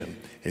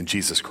in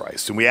Jesus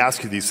Christ. And we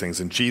ask you these things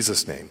in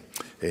Jesus' name.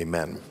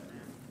 Amen.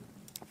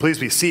 Please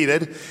be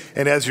seated.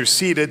 And as you're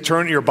seated,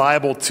 turn your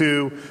Bible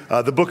to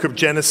the book of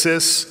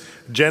Genesis.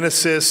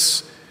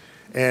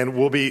 And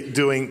we'll be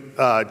doing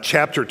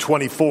chapter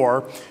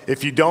 24.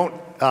 If you don't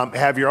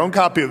have your own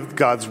copy of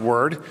God's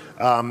Word,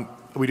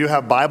 we do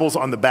have Bibles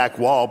on the back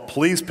wall.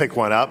 Please pick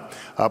one up.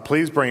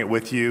 Please bring it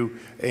with you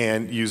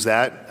and use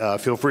that.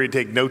 Feel free to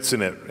take notes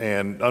in it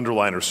and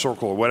underline or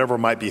circle or whatever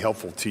might be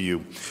helpful to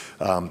you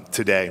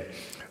today.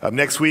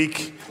 Next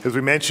week, as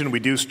we mentioned, we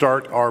do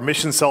start our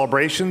mission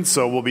celebration,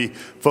 so we'll be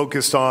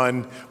focused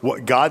on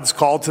what God's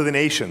called to the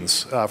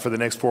nations for the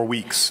next 4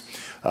 weeks.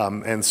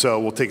 And so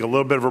we'll take a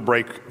little bit of a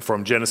break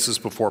from Genesis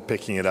before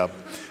picking it up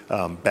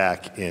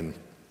back in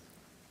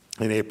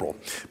April.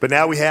 But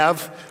now we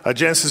have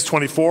Genesis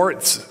 24.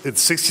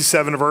 It's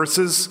 67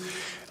 verses.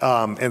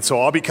 And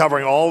so I'll be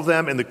covering all of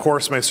them in the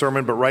course of my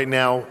sermon, but right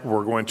now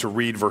we're going to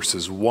read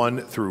verses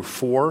 1 through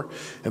 4,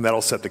 and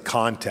that'll set the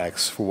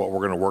context for what we're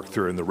going to work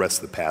through in the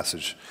rest of the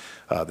passage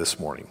this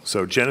morning.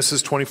 So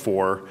Genesis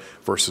 24,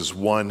 verses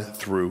 1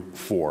 through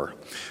 4.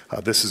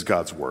 This is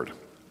God's word.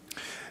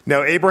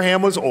 Now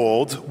Abraham was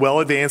old, well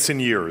advanced in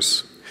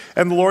years,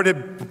 and the Lord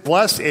had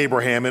blessed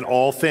Abraham in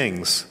all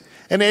things.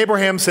 And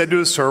Abraham said to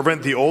his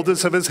servant, the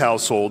oldest of his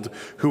household,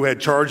 who had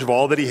charge of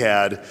all that he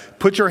had,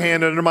 put your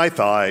hand under my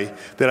thigh,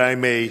 that I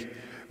may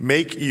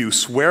make you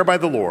swear by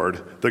the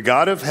Lord, the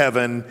God of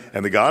heaven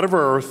and the God of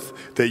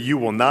earth, that you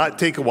will not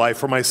take a wife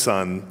for my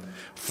son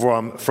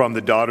from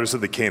the daughters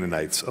of the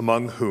Canaanites,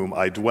 among whom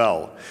I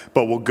dwell,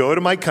 but will go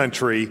to my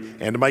country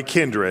and to my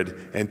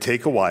kindred and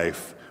take a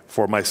wife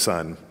for my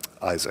son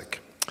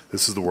Isaac.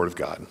 This is the word of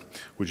God.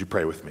 Would you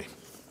pray with me?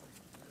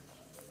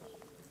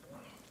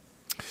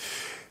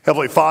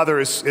 Heavenly Father,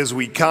 as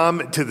we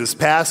come to this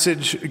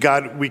passage,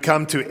 God, we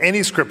come to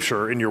any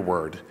scripture in your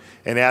word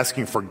and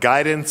asking for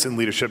guidance and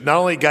leadership, not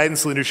only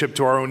guidance and leadership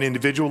to our own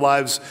individual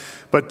lives,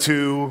 but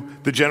to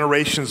the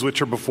generations which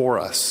are before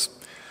us.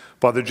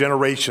 Father,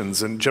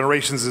 generations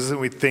as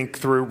we think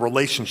through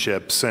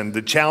relationships and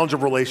the challenge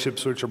of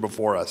relationships which are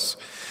before us.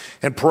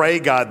 And pray,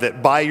 God,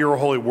 that by your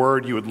holy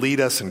word you would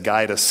lead us and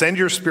guide us. Send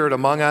your spirit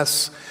among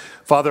us.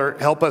 Father,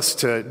 help us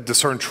to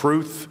discern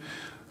truth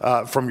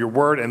from your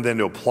word and then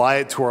to apply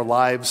it to our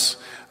lives,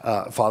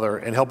 Father,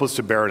 and help us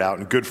to bear it out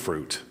in good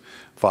fruit.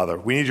 Father,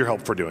 we need your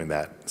help for doing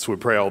that. So we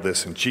pray all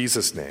this in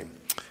Jesus' name.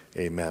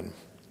 Amen.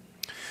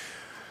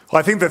 Well,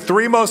 I think the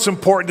three most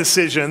important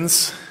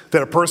decisions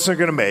that a person is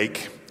going to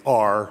make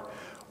are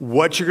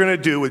what you're going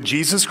to do with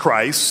Jesus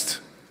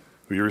Christ.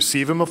 Will you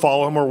receive him and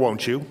follow him, or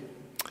won't you?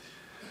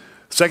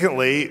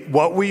 Secondly,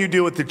 what will you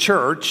do with the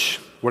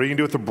church? What are you going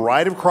to do with the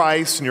bride of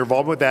Christ and your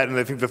involvement with that? And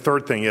I think the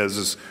third thing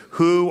is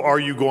who are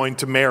you going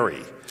to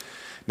marry?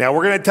 Now,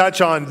 we're going to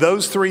touch on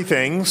those three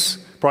things,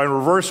 probably in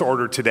reverse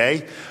order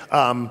today.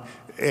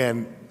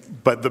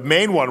 But the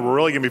main one we're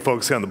really going to be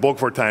focusing on, the bulk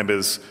of our time,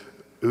 is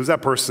who's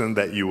that person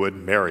that you would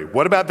marry?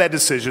 What about that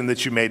decision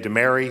that you made to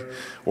marry?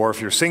 Or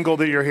if you're single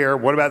that you're here,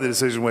 what about the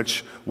decision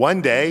which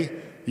one day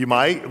you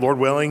might, Lord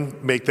willing,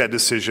 make that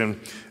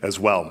decision as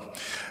well?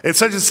 It's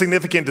such a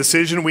significant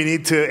decision. We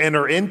need to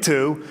enter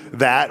into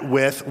that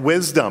with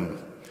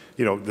wisdom.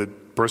 You know, the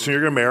person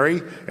you're going to marry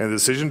and the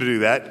decision to do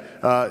that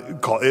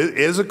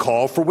is a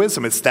call for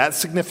wisdom. It's that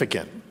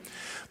significant.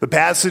 The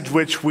passage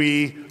which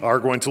we are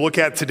going to look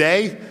at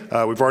today,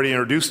 we've already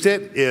introduced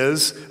it,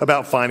 is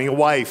about finding a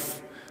wife.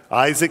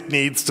 Isaac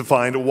needs to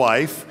find a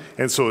wife,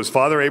 and so his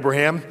father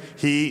Abraham,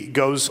 he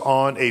goes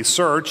on a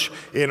search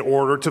in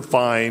order to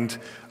find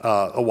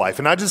a wife.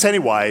 And not just any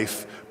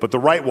wife, but the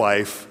right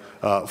wife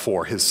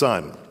for his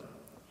son.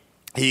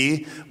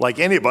 He, like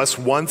any of us,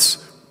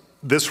 wants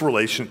this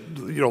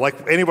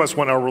like any of us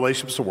want our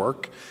relationships to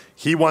work.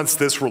 He wants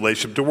this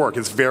relationship to work.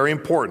 It's very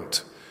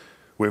important.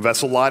 We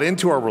invest a lot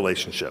into our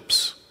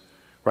relationships,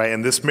 right?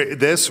 And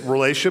this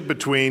relationship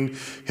between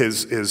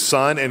his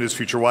son and his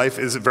future wife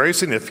is very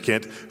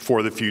significant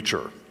for the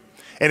future.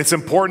 And it's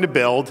important to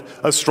build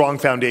a strong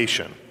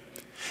foundation.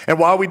 And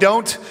while we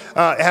don't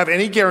have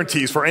any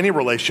guarantees for any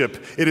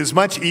relationship, it is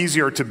much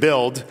easier to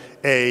build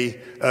a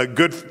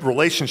good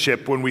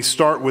relationship when we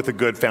start with a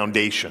good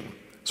foundation.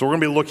 So we're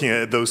going to be looking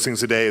at those things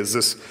today as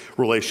this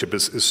relationship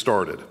is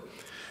started.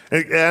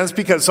 And that's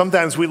because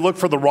sometimes we look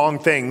for the wrong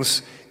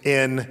things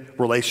in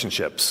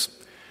relationships.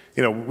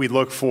 You know, we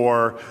look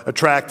for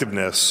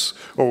attractiveness,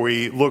 or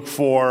we look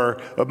for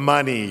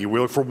money, we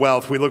look for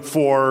wealth, we look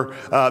for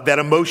that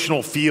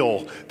emotional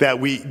feel that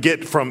we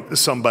get from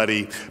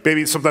somebody.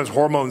 Maybe sometimes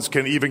hormones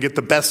can even get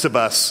the best of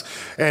us.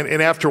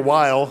 And after a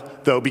while,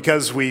 though,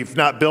 because we've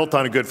not built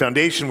on a good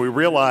foundation, we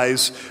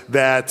realize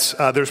that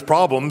there's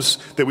problems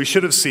that we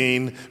should have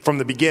seen from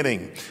the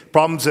beginning.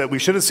 Problems that we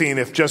should have seen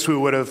if just we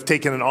would have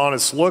taken an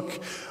honest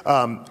look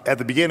at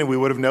the beginning, we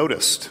would have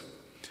noticed.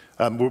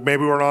 Maybe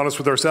we weren't honest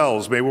with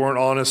ourselves. Maybe we weren't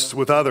honest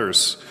with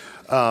others.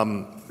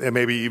 And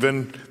maybe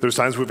even there's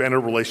times we've entered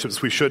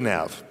relationships we shouldn't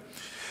have.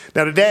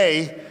 Now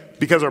today,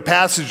 because our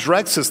passage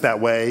directs us that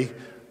way,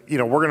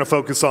 we're going to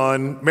focus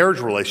on marriage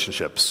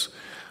relationships.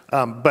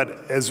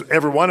 But as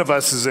every one of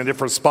us is in a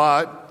different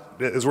spot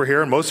as we're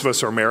here, and most of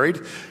us are married,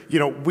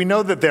 we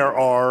know that there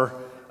are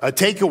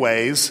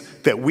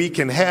takeaways that we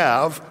can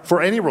have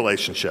for any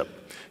relationship.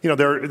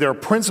 There are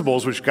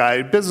principles which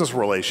guide business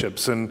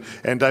relationships and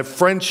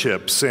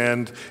friendships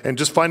and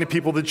just finding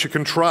people that you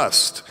can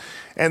trust.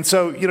 And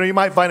so, you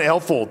might find it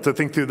helpful to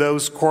think through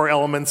those core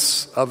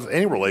elements of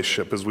any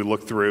relationship as we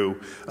look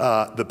through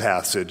the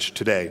passage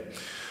today.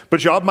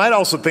 But you might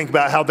also think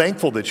about how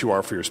thankful that you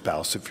are for your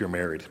spouse if you're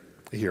married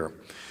here,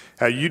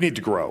 how you need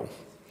to grow,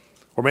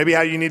 or maybe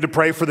how you need to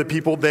pray for the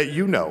people that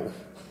you know,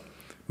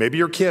 maybe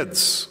your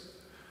kids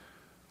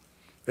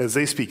as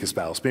they speak a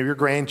spouse, maybe your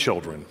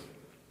grandchildren.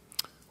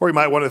 Or you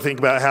might want to think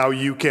about how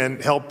you can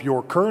help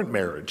your current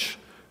marriage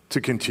to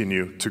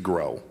continue to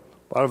grow.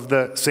 A lot of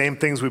the same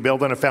things we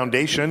build on a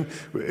foundation,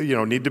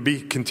 need to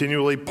be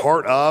continually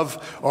part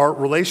of our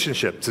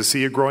relationship to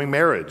see a growing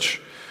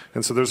marriage.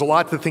 And so there's a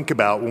lot to think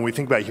about when we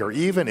think about here,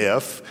 even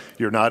if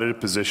you're not in a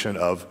position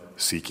of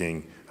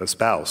seeking a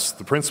spouse.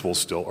 The principles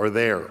still are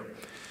there.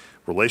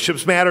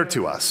 Relationships matter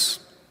to us.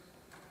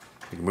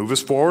 They can move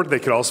us forward. They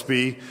could also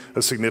be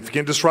a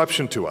significant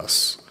disruption to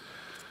us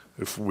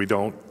if we're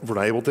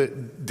not able to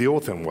deal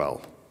with them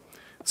well.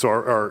 So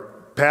our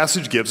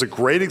passage gives a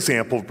great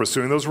example of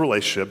pursuing those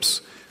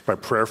relationships by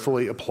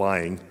prayerfully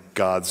applying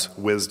God's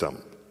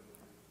wisdom.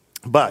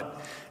 But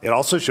it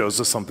also shows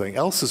us something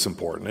else is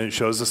important, and it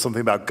shows us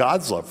something about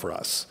God's love for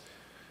us.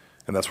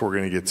 And that's what we're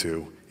going to get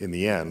to in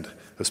the end,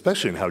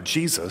 especially in how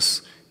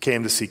Jesus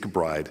came to seek a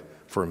bride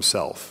for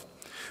himself.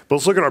 But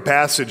let's look at our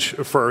passage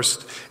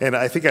first, and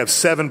I think I have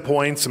 7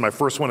 points, and my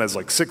first one has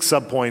 6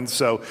 subpoints,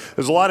 so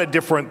there's a lot of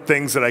different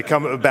things that I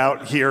come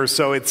about here,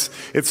 so it's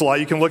a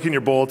lot. You can look in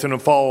your bulletin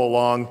and follow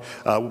along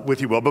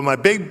with you will. But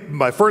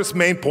my first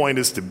main point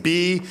is to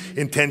be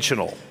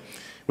intentional.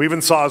 We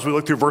even saw, as we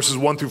looked through verses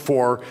 1 through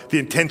 4,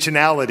 the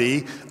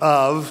intentionality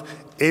of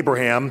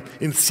Abraham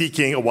in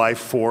seeking a wife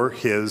for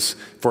his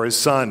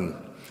son.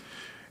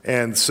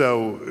 And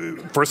so,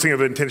 first thing of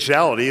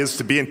intentionality is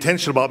to be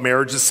intentional about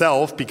marriage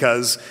itself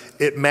because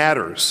it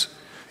matters.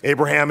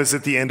 Abraham is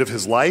at the end of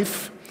his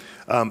life,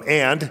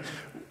 and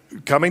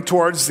coming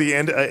towards the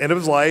end of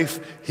his life,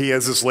 he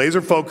has this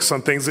laser focus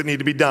on things that need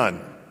to be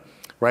done,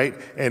 right?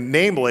 And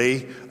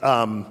namely,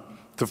 to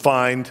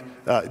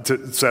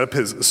set up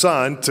his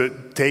son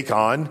to take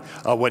on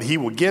what he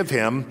will give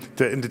him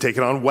and to take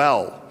it on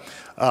well.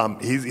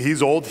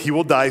 He's old. He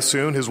will die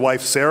soon. His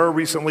wife Sarah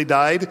recently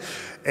died,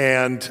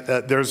 and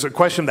there's a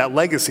question of that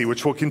legacy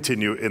which will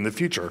continue in the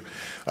future.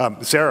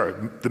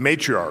 Sarah, the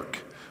matriarch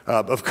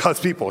of God's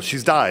people,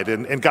 she's died,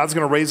 and God's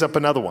going to raise up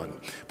another one.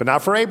 But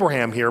not for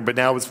Abraham here, but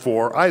now it's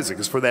for Isaac.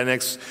 It's for that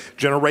next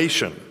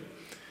generation.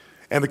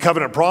 And the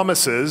covenant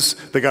promises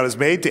that God has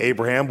made to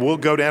Abraham will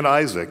go down to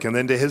Isaac and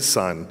then to his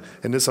son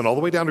and his son all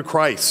the way down to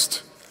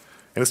Christ.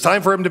 And it's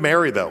time for him to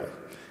marry, though.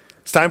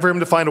 It's time for him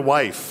to find a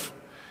wife.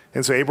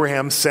 And so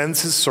Abraham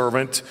sends his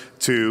servant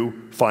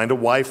to find a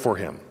wife for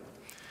him.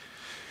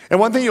 And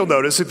one thing you'll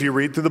notice if you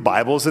read through the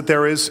Bible is that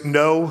there is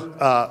no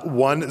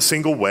one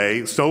single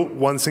way, no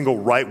one single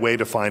right way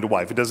to find a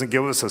wife. It doesn't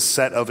give us a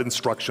set of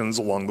instructions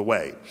along the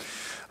way.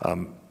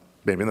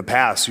 Maybe in the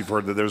past you've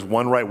heard that there's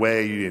one right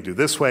way, you need to do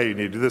this way, you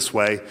need to do this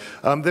way.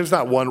 There's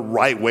not one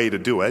right way to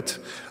do it,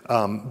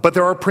 but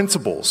there are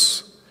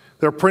principles.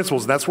 There are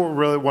principles, and that's what we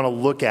really want to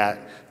look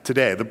at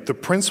today, the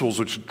principles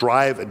which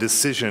drive a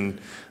decision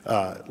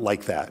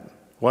like that,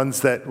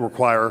 ones that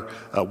require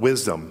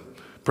wisdom,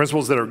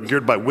 principles that are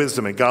geared by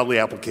wisdom and godly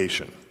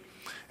application.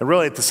 And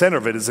really at the center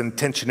of it is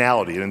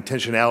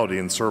intentionality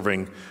in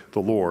serving the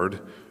Lord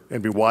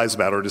and be wise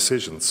about our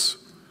decisions.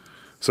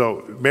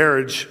 So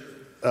marriage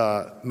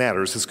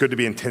matters. It's good to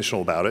be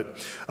intentional about it.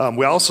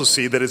 We also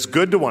see that it's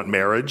good to want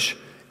marriage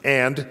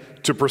and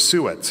to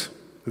pursue it.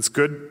 It's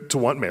good to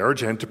want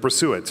marriage and to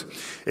pursue it.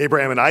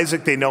 Abraham and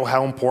Isaac, they know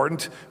how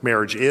important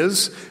marriage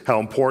is, how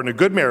important a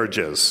good marriage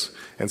is.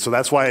 And so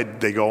that's why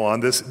they go on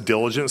this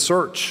diligent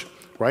search,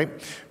 right?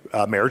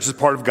 Marriage is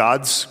part of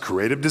God's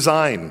creative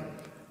design.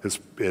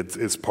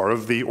 It's part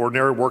of the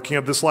ordinary working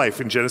of this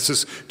life. In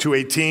Genesis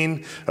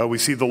 2:18, we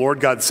see the Lord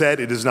God said,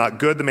 "It is not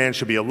good the man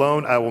should be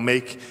alone. I will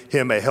make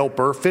him a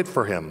helper fit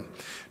for him."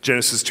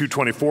 Genesis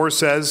 2:24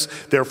 says,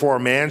 "Therefore a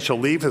man shall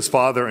leave his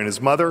father and his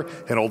mother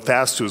and hold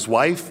fast to his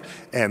wife,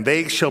 and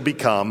they shall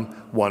become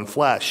one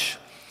flesh."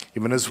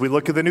 Even as we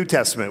look at the New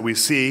Testament, we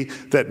see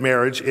that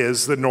marriage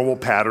is the normal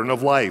pattern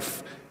of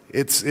life.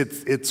 It's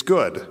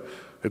good.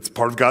 It's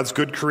part of God's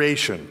good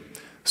creation.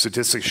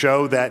 Statistics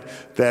show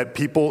that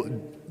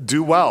people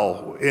do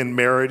well in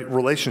married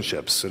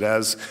relationships. It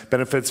has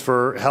benefits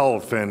for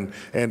health and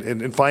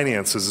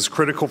finances. It's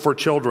critical for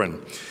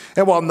children.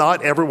 And while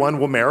not everyone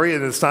will marry,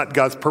 and it's not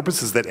God's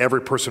purposes that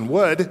every person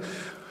would,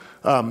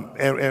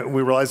 and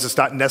we realize it's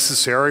not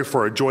necessary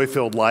for a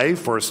joy-filled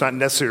life, or it's not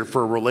necessary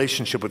for a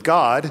relationship with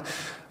God,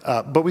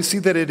 but we see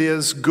that it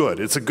is good.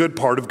 It's a good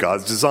part of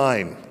God's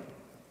design.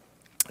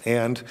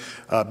 And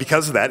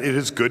because of that, it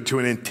is good to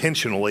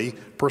intentionally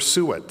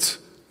pursue it.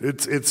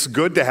 It's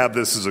good to have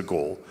this as a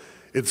goal.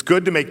 It's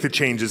good to make the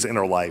changes in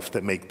our life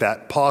that make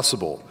that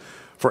possible.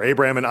 For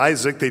Abraham and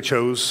Isaac, they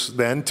chose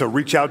then to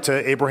reach out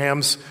to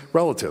Abraham's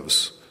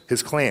relatives,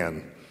 his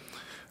clan,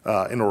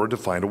 in order to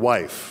find a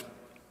wife.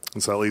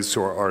 And so that leads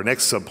to our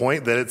next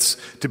subpoint, that it's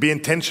to be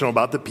intentional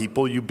about the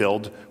people you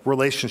build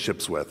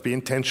relationships with. Be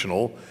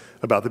intentional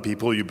about the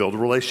people you build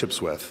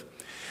relationships with.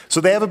 So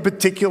they have a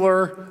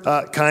particular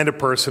kind of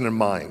person in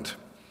mind,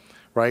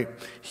 right?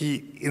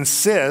 He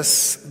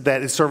insists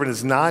that his servant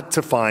is not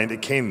to find a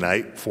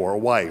Canaanite for a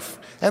wife.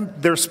 And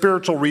there are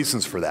spiritual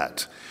reasons for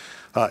that.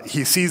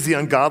 He sees the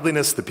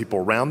ungodliness of the people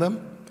around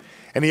them.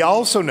 And he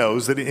also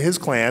knows that in his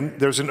clan,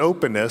 there's an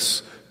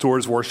openness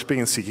towards worshiping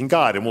and seeking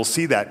God. And we'll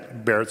see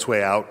that bear its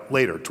way out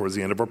later towards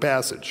the end of our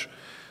passage.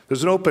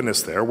 There's an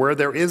openness there where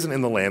there isn't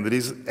in the land that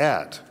he's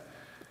at.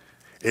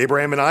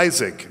 Abraham and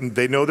Isaac,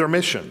 they know their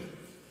mission.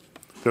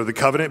 They're the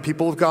covenant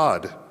people of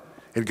God.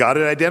 And God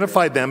had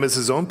identified them as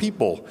his own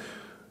people.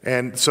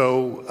 And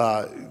so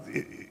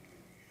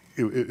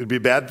it would be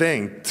a bad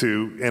thing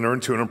to enter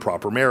into an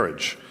improper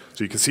marriage.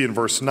 So you can see in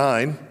verse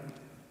 5,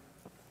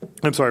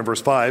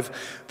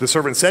 the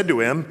servant said to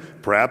him,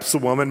 perhaps the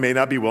woman may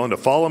not be willing to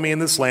follow me in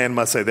this land.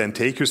 Must I then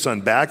take your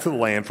son back to the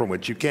land from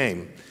which you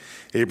came?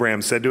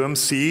 Abraham said to him,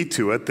 see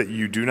to it that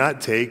you do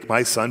not take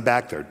my son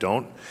back there.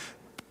 Don't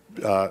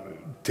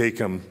take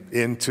him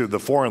into the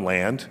foreign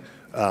land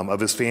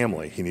of his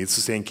family. He needs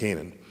to stay in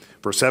Canaan.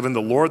 Verse 7,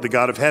 the Lord, the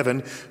God of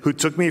heaven, who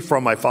took me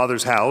from my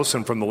father's house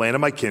and from the land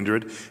of my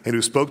kindred, and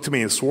who spoke to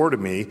me and swore to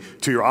me,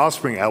 to your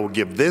offspring I will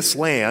give this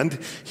land.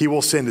 He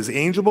will send his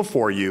angel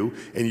before you,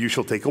 and you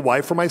shall take a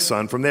wife for my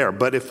son from there.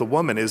 But if the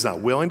woman is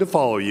not willing to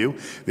follow you,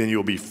 then you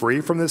will be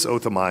free from this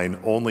oath of mine.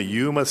 Only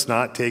you must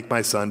not take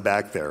my son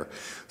back there.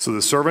 So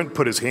the servant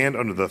put his hand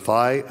under the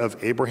thigh of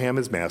Abraham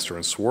his master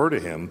and swore to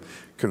him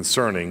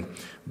concerning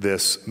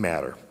this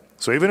matter.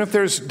 So even if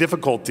there's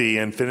difficulty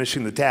in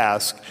finishing the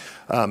task,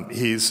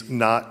 he's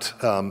not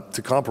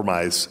to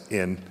compromise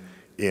in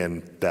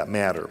that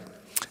matter.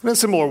 In a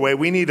similar way,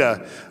 we need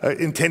a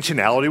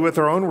intentionality with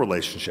our own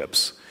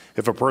relationships.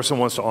 If a person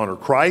wants to honor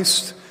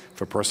Christ, if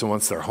a person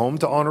wants their home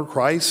to honor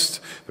Christ,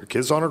 their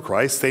kids to honor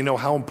Christ, they know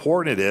how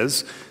important it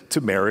is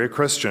to marry a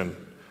Christian.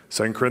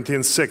 2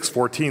 Corinthians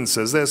 6:14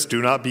 says this,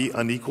 do not be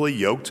unequally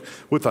yoked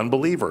with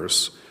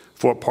unbelievers.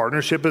 For what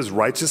partnership is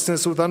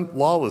righteousness with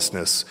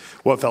lawlessness?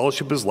 What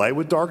fellowship is light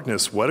with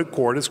darkness? What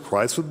accord is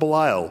Christ with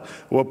Belial?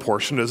 What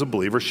portion does a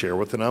believer share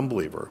with an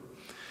unbeliever?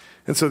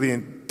 And so the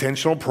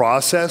intentional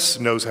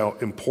process knows how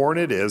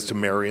important it is to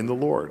marry in the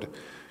Lord.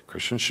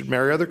 Christians should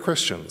marry other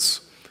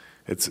Christians.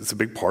 It's a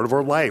big part of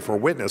our life, our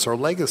witness, our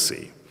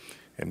legacy.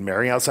 And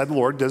marrying outside the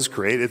Lord does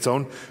create its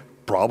own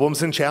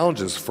problems and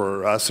challenges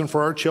for us and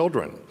for our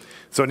children.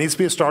 So it needs to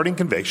be a starting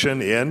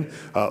conviction in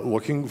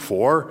looking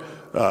for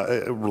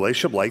a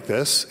relationship like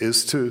this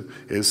is to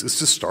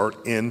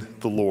start in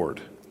the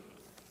Lord.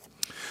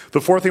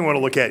 The fourth thing I want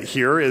to look at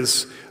here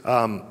is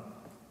that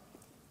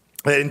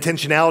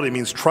intentionality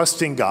means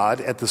trusting God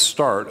at the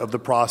start of the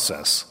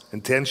process.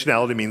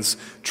 Intentionality means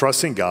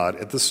trusting God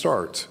at the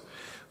start.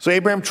 So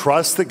Abraham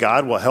trusts that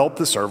God will help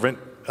the servant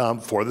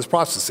for this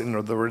process. In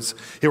other words,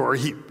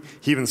 he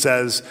even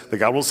says that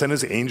God will send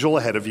his angel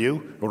ahead of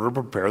you in order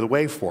to prepare the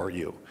way for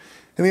you.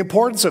 And the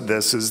importance of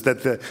this is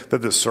that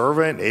the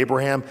servant,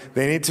 Abraham,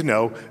 they need to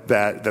know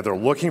that they're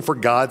looking for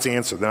God's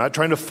answer. They're not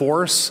trying to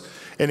force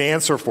an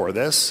answer for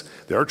this.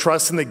 They're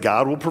trusting that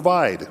God will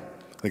provide.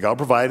 That God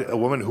will provide a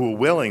woman who will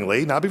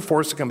willingly, not be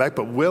forced to come back,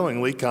 but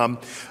willingly come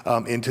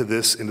into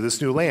this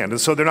new land. And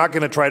so they're not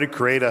going to try to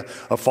create a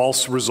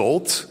false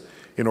result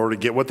in order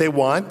to get what they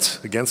want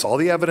against all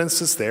the evidence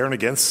that's there and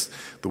against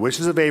the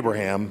wishes of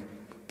Abraham.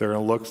 They're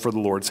going to look for the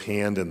Lord's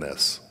hand in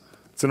this.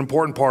 It's an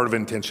important part of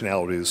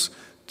intentionality is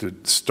to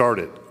start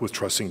it with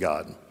trusting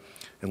God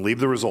and leave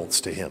the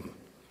results to him.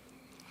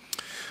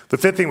 The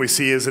fifth thing we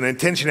see is an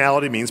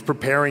intentionality means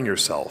preparing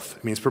yourself.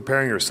 It means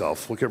preparing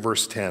yourself. Look at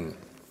verse 10.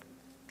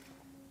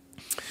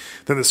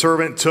 Then the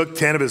servant took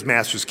 10 of his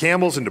master's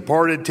camels and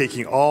departed,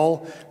 taking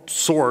all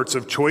sorts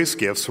of choice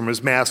gifts from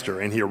his master.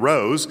 And he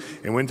arose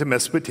and went to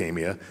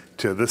Mesopotamia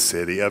to the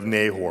city of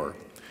Nahor.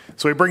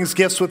 So he brings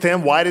gifts with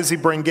him. Why does he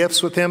bring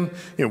gifts with him?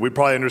 We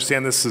probably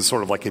understand this as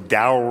sort of like a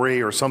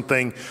dowry or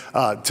something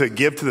to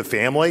give to the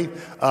family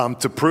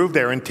to prove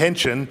their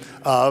intention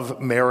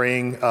of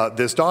marrying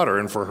this daughter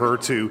and for her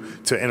to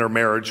enter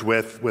marriage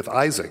with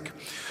Isaac.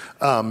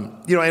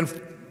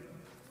 And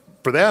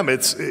for them,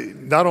 it's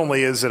not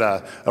only is it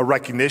a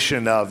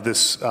recognition of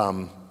this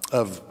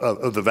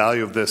of the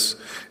value of this,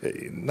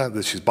 not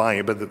that she's buying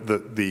it, but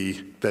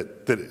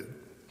that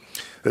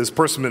this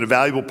person has been a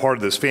valuable part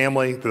of this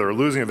family, that they're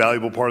losing a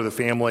valuable part of the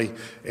family,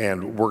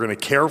 and we're going to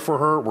care for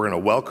her, we're going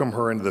to welcome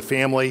her into the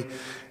family,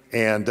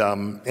 and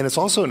it's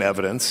also an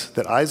evidence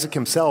that Isaac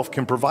himself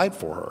can provide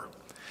for her.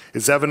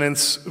 It's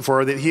evidence for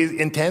her that he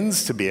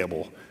intends to be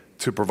able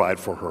to provide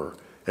for her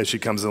as she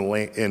comes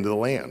into the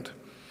land.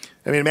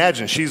 I mean,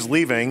 imagine she's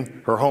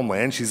leaving her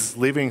homeland, she's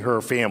leaving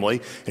her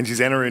family, and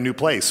she's entering a new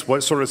place.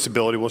 What sort of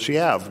stability will she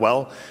have?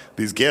 Well,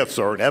 these gifts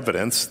are an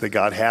evidence that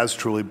God has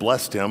truly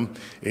blessed him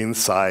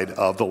inside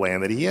of the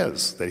land that he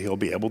is, that he'll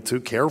be able to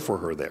care for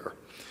her there.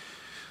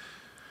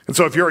 And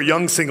so if you're a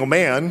young single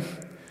man,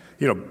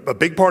 a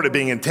big part of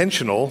being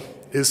intentional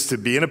is to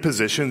be in a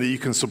position that you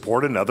can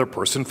support another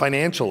person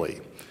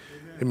financially.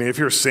 I mean, if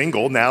you're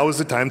single, now is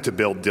the time to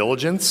build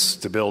diligence,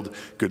 to build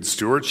good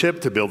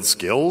stewardship, to build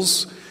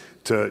skills,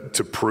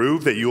 to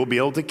prove that you will be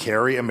able to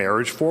carry a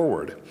marriage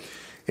forward.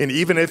 And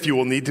even if you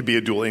will need to be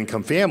a dual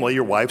income family,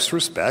 your wife's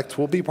respect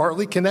will be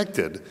partly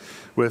connected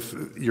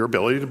with your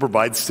ability to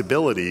provide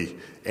stability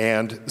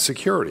and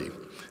security.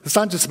 It's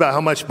not just about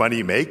how much money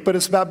you make, but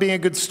it's about being a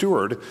good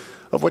steward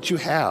of what you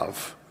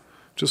have.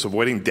 Just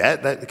avoiding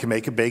debt, that can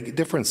make a big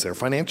difference there,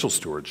 financial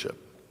stewardship.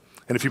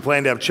 And if you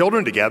plan to have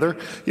children together,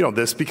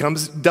 this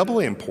becomes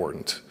doubly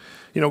important.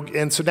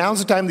 And so now's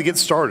the time to get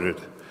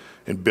started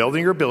in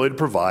building your ability to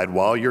provide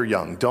while you're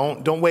young.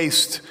 Don't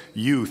waste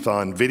youth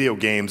on video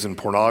games and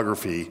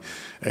pornography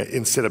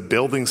instead of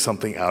building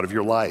something out of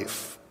your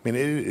life. I mean,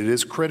 it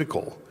is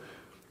critical.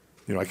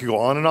 I could go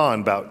on and on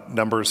about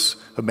numbers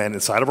of men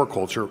inside of our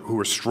culture who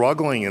are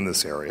struggling in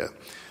this area.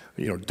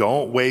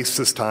 Don't waste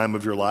this time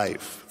of your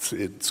life.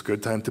 It's a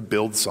good time to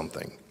build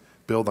something,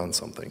 build on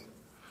something.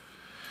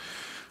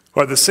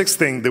 All right, the sixth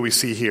thing that we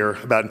see here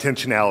about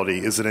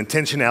intentionality is that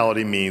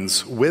intentionality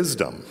means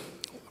wisdom.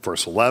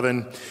 Verse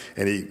 11,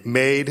 and he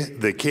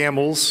made the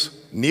camels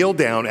kneel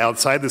down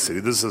outside the city.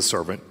 This is a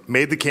servant.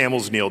 Made the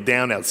camels kneel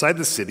down outside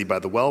the city by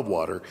the well of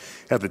water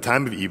at the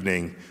time of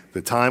evening,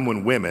 the time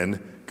when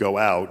women go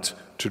out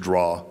to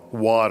draw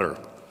water.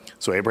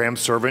 So Abraham's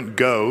servant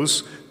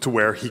goes to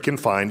where he can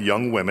find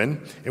young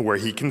women and where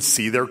he can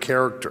see their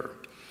character.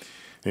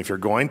 And if you're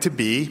going to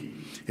be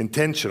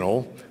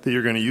intentional, that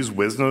you're going to use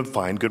wisdom to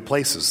find good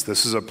places.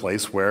 This is a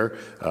place where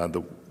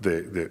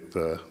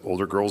the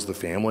older girls, the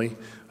family,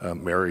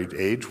 married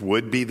age,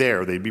 would be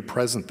there. They'd be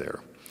present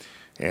there.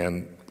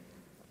 And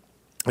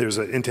there's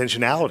an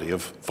intentionality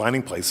of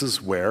finding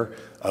places where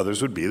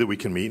others would be that we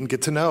can meet and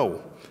get to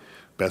know.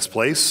 Best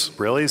place,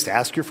 really, is to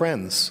ask your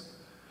friends.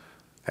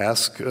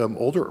 Ask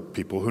older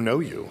people who know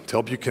you to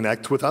help you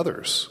connect with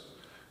others.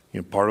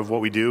 Part of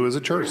what we do as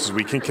a church is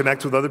we can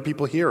connect with other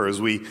people here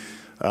as we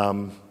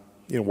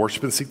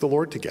worship and seek the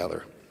Lord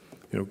together.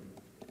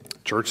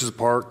 Church is a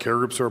part, care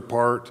groups are a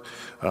part,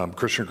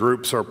 Christian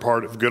groups are a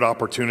part of good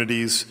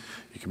opportunities.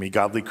 You can meet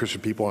godly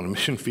Christian people on a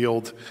mission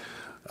field.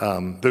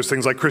 There's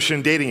things like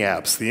Christian dating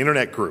apps, the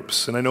internet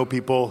groups, and I know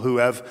people who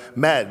have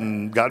met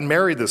and gotten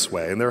married this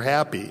way, and they're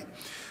happy.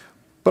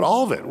 But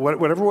all of it,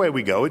 whatever way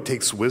we go, it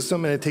takes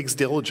wisdom and it takes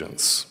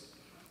diligence.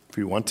 If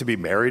you want to be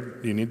married,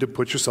 you need to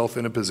put yourself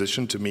in a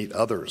position to meet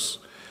others.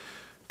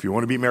 If you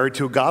want to be married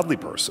to a godly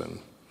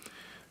person,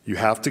 you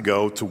have to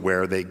go to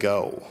where they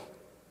go.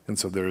 And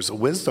so there's a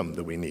wisdom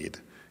that we need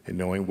in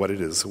knowing what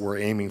it is that we're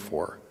aiming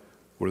for.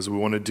 What is it we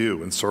want to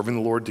do in serving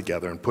the Lord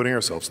together and putting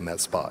ourselves in that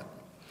spot.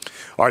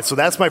 All right, so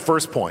that's my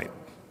first point,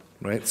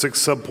 right? 6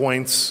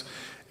 subpoints,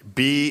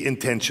 be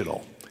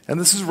intentional. And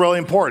this is really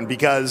important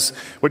because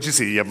what you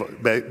see, you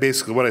have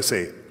basically what I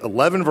say,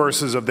 11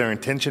 verses of their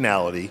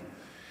intentionality,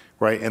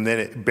 right? And then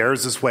it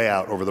bears its way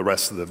out over the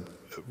rest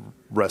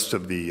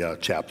of the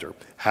chapter.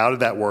 How did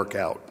that work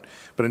out?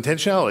 But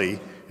intentionality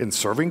in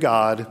serving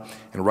God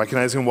and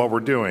recognizing what we're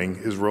doing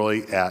is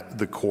really at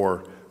the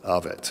core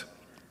of it.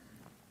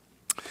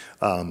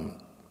 All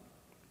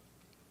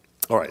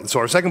right, so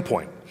our second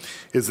point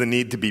is the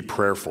need to be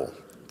prayerful,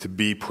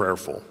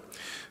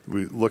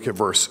 We look at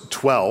verse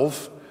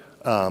 12,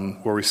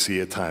 where we see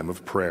a time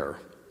of prayer.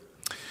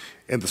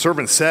 And the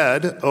servant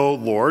said, O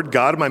Lord,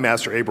 God of my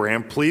master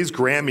Abraham, please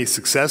grant me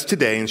success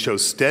today and show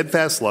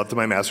steadfast love to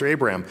my master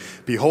Abraham.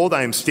 Behold,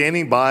 I am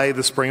standing by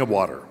the spring of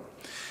water,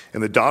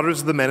 and the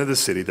daughters of the men of the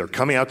city, they're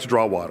coming out to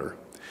draw water.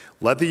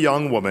 Let the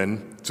young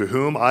woman to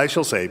whom I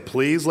shall say,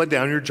 please let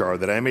down your jar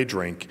that I may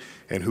drink,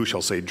 and who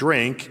shall say,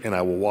 drink, and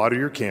I will water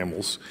your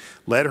camels,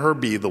 let her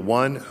be the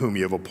one whom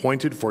you have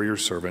appointed for your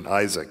servant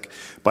Isaac.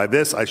 By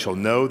this I shall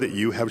know that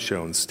you have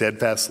shown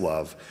steadfast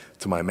love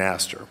to my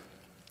master.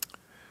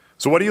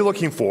 So what are you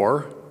looking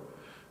for?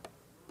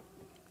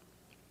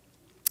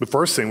 The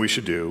first thing we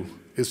should do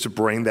is to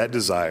bring that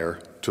desire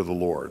to the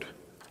Lord.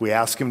 We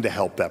ask him to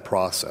help that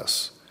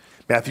process.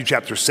 Matthew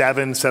chapter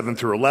 7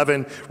 through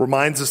 11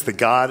 reminds us that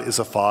God is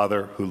a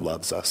Father who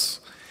loves us.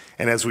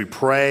 And as we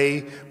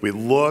pray, we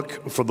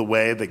look for the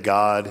way that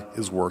God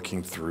is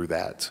working through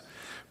that.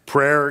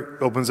 Prayer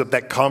opens up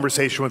that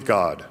conversation with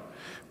God.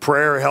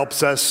 Prayer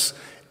helps us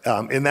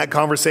in that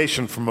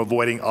conversation from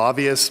avoiding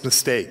obvious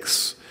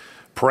mistakes.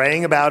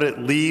 Praying about it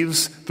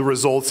leaves the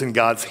results in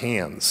God's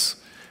hands.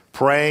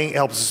 Praying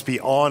helps us be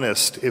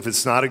honest if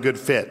it's not a good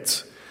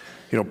fit.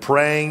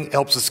 Praying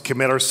helps us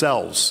commit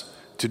ourselves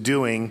to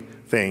doing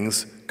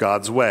things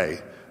God's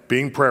way.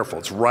 Being prayerful,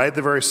 it's right at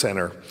the very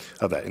center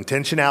of that.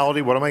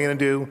 Intentionality, what am I going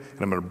to do?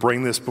 And I'm going to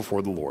bring this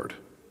before the Lord.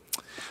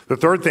 The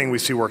third thing we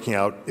see working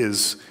out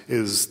is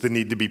the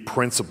need to be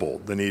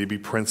principled,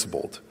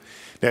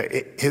 Now,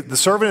 the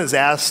servant has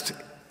asked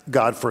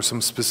God for some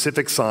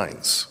specific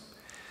signs,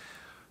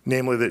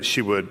 namely that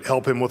she would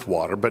help him with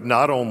water, but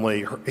not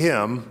only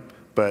him,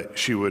 but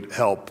she would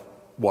help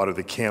water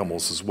the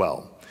camels as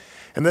well.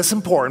 And that's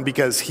important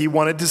because he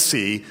wanted to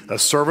see a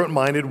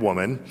servant-minded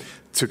woman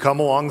to come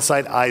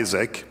alongside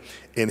Isaac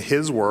in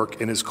his work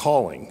and his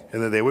calling,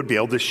 and that they would be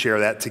able to share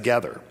that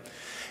together.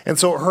 And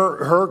so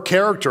her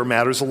character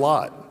matters a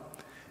lot.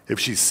 If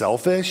she's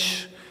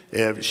selfish,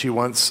 if she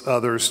wants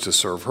others to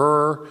serve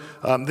her,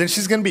 then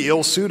she's going to be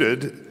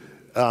ill-suited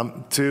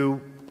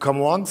to come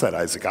alongside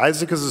Isaac.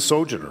 Isaac is a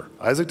sojourner.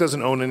 Isaac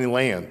doesn't own any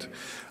land.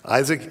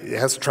 Isaac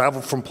has to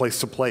travel from place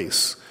to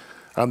place.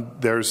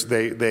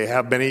 They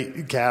have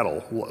many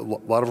cattle, a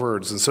lot of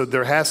herds, and so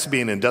there has to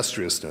be an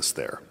industriousness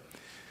there.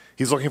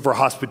 He's looking for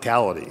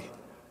hospitality.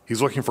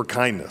 He's looking for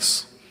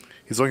kindness.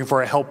 He's looking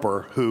for a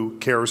helper who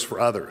cares for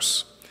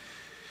others.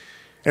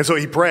 And so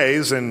he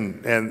prays,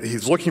 and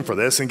he's looking for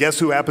this, and guess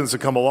who happens to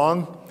come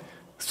along?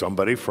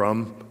 Somebody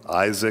from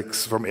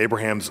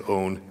Abraham's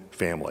own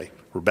family,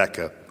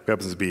 Rebekah, who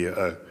happens to be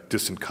a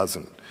distant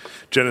cousin.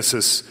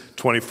 Genesis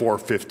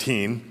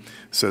 24:15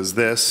 says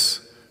this: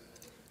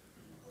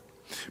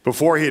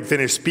 "Before he had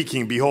finished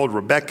speaking, behold,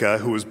 Rebekah,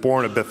 who was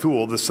born of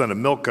Bethuel, the son of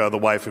Milcah, the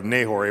wife of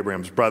Nahor,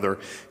 Abraham's brother,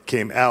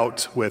 came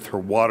out with her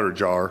water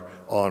jar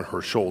on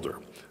her shoulder."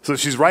 So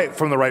she's right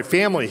from the right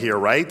family here,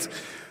 right?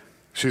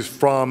 She's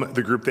from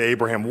the group that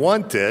Abraham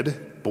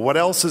wanted, but what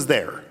else is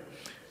there?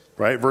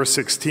 Right? Verse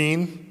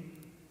 16,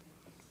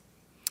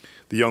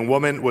 "The young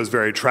woman was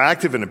very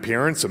attractive in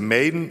appearance, a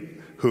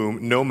maiden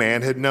whom no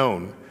man had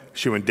known.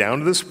 She went down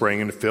to the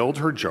spring and filled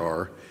her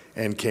jar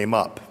and came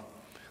up."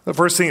 The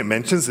first thing it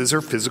mentions is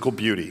her physical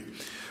beauty.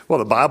 Well,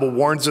 the Bible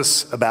warns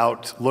us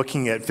about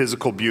looking at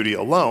physical beauty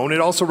alone. It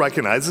also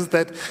recognizes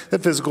that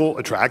physical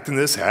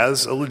attractiveness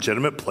has a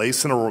legitimate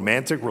place in a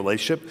romantic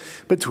relationship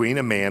between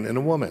a man and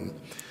a woman.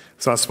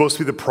 It's not supposed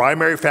to be the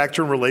primary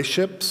factor in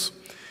relationships,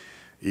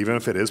 even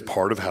if it is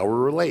part of how we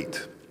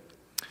relate.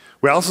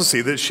 We also see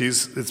that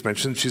it's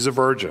mentioned she's a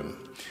virgin.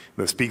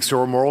 That speaks to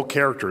her moral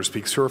character,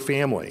 speaks to her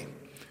family.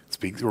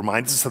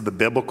 Reminds us of the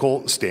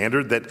biblical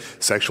standard that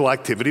sexual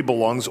activity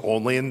belongs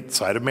only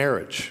inside of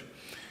marriage.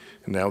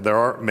 Now, there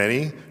are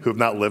many who have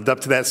not lived up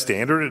to that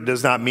standard. It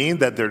does not mean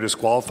that they're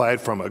disqualified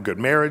from a good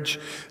marriage,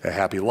 a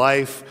happy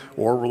life,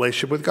 or a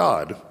relationship with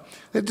God.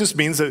 It just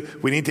means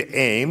that we need to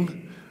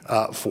aim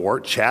for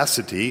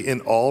chastity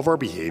in all of our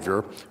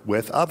behavior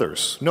with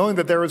others, knowing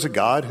that there is a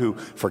God who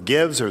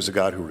forgives, there is a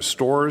God who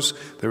restores,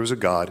 there is a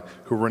God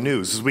who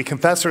renews. As we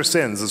confess our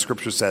sins, the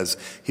scripture says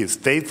he is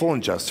faithful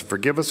and just to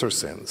forgive us our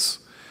sins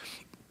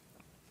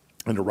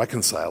and to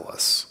reconcile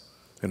us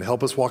and to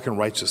help us walk in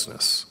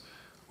righteousness.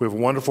 We have a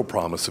wonderful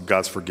promise of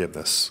God's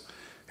forgiveness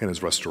and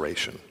his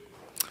restoration.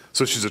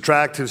 So she's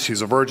attractive,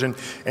 she's a virgin,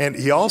 and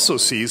he also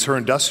sees her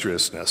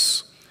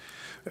industriousness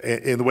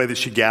in the way that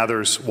she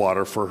gathers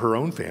water for her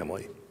own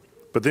family.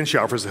 But then she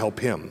offers to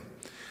help him.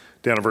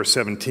 Down in verse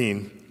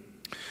 17,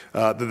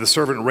 that the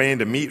servant ran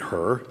to meet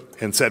her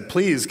and said,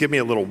 "Please give me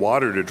a little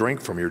water to drink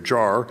from your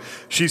jar."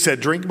 She said,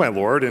 "Drink, my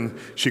lord," and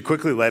she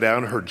quickly let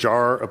down her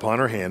jar upon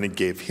her hand and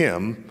gave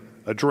him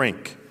a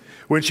drink.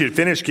 When she had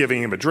finished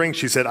giving him a drink,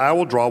 she said, "I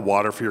will draw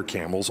water for your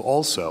camels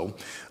also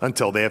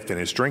until they have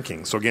finished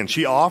drinking." So again,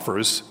 she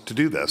offers to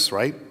do this,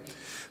 right?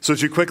 So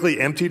she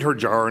quickly emptied her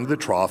jar into the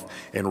trough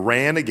and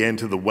ran again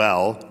to the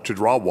well to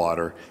draw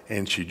water,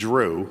 and she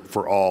drew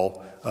for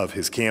all of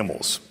his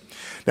camels.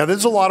 Now, this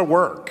is a lot of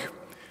work.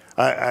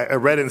 I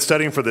read in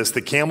studying for this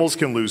that camels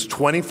can lose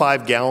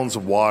 25 gallons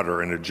of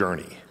water in a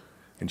journey,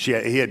 and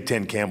he had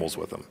 10 camels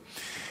with him.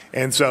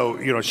 And so,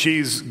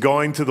 she's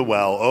going to the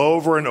well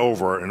over and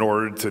over in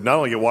order to not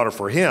only get water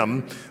for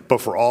him,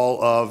 but for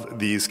all of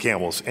these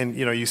camels. And,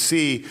 you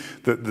see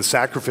the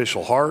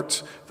sacrificial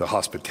heart, the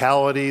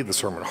hospitality, the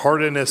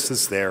servant-heartedness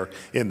that's there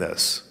in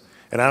this.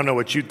 And I don't know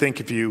what you'd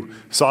think if you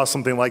saw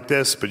something like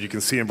this, but you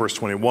can see in verse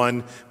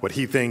 21 what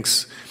he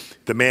thinks.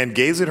 The man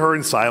gazed at her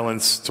in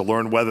silence to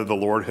learn whether the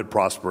Lord had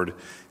prospered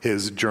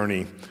his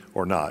journey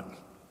or not.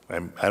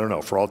 And I don't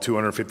know, for all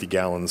 250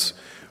 gallons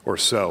or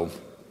so.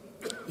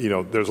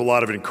 There's a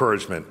lot of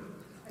encouragement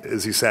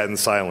as he sat in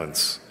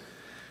silence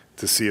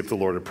to see if the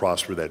Lord had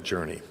prospered that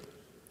journey.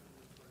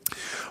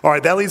 All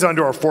right, that leads on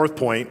to our fourth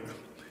point,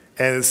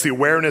 and it's the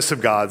awareness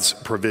of God's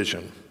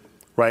provision,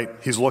 right?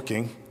 He's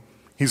looking,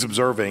 he's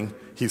observing,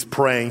 he's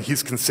praying,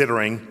 he's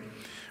considering,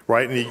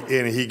 right?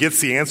 And he gets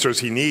the answers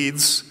he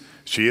needs.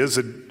 She is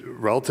a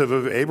relative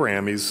of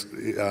Abraham.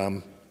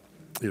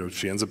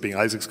 She ends up being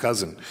Isaac's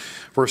cousin.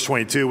 Verse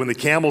 22, when the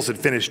camels had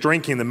finished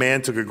drinking, the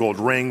man took a gold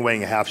ring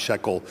weighing a half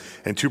shekel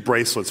and 2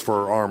 bracelets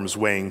for her arms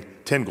weighing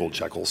 10 gold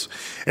shekels.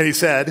 And he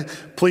said,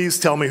 "Please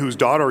tell me whose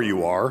daughter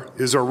you are.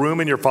 Is there room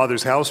in your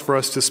father's house for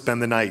us to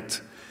spend the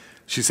night?"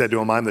 She said to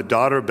him, "I'm the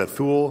daughter of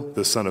Bethuel,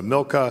 the son of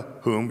Milcah,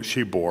 whom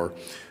she bore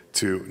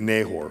to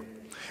Nahor."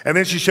 And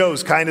then she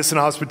shows kindness and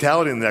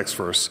hospitality in the next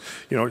verse.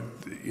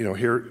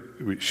 Here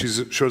she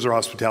shows her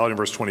hospitality in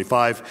verse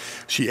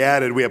 25. She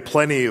added, "We have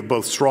plenty of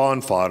both straw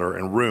and fodder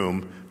and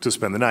room to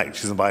spend the night."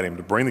 She's inviting him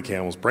to bring the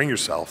camels, bring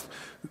yourself.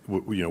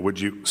 Would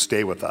you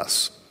stay with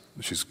us?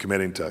 She's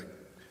committing to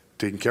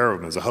taking care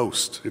of him as a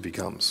host if he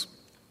comes.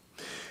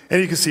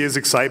 And you can see his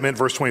excitement.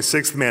 Verse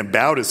 26, the man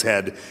bowed his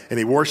head and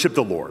he worshiped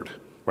the Lord.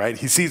 right?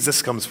 He sees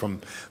this comes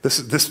from,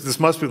 this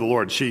must be the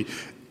Lord. She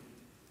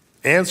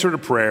answered a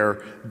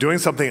prayer, doing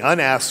something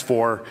unasked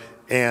for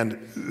and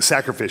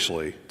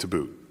sacrificially to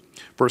boot.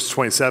 Verse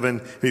 27,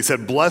 and he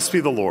said, "Blessed be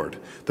the Lord,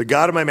 the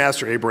God of my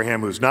master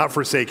Abraham, who has not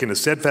forsaken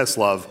his steadfast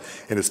love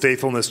and his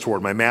faithfulness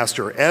toward my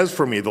master. As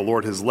for me, the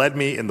Lord has led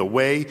me in the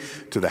way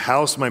to the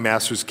house of my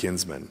master's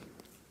kinsman."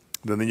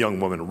 Then the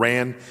young woman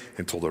ran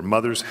and told her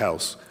mother's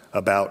house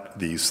about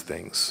these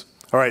things.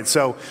 All right,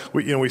 so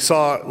we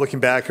saw,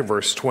 looking back at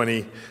verse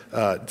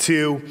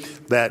 22,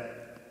 that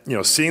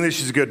seeing that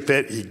she's a good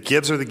fit, he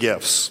gives her the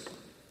gifts.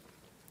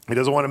 He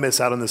doesn't want to miss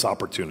out on this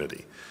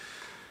opportunity.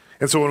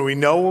 And so when we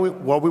know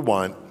what we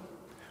want,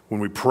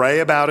 when we pray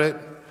about it,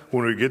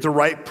 when we get the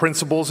right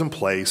principles in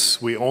place,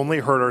 we only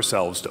hurt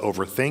ourselves to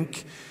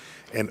overthink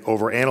and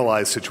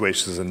overanalyze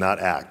situations and not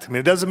act. I mean,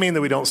 it doesn't mean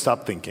that we don't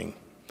stop thinking.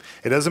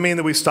 It doesn't mean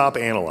that we stop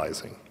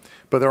analyzing.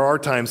 But there are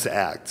times to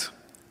act.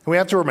 And we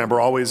have to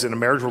remember always in a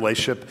marriage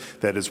relationship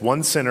that is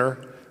one sinner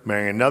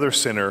marrying another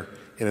sinner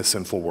in a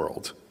sinful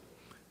world.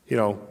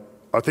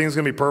 Are things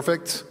going to be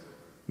perfect?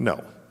 No.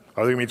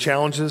 Are there going to be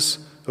challenges?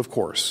 Of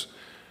course.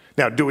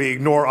 Now, do we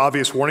ignore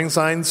obvious warning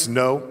signs?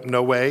 No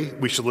way.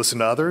 We should listen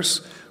to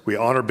others. We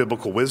honor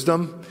biblical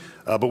wisdom,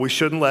 but we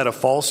shouldn't let a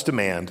false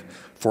demand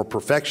for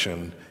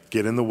perfection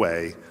get in the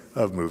way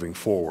of moving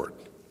forward.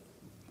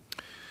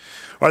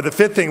 All right, the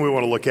fifth thing we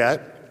want to look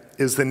at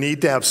is the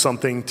need to have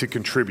something to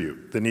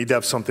contribute. The need to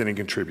have something to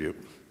contribute.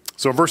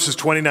 So verses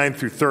 29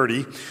 through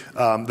 30,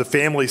 the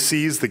family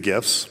sees the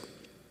gifts,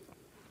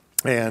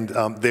 and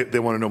they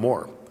want to know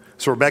more.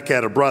 So Rebekah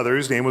had a brother,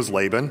 his name was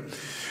Laban.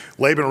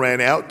 Laban ran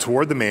out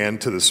toward the man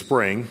to the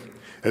spring.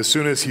 As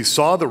soon as he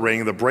saw the ring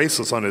and the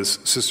bracelets on his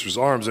sister's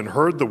arms and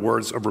heard the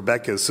words of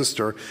Rebekah, his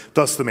sister,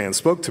 "Thus the man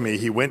spoke to me,"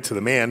 he went to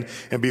the man,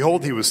 and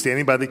behold, he was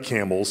standing by the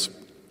camels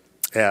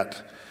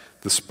at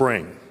the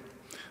spring.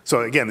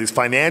 So again, these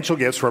financial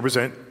gifts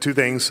represent two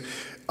things: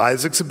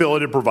 Isaac's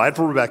ability to provide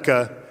for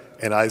Rebekah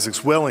and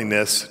Isaac's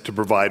willingness to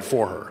provide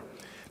for her.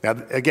 Now,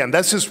 again,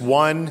 that's just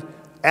one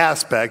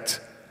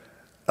aspect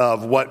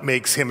of what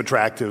makes him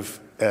attractive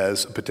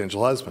as a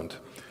potential husband.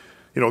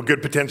 A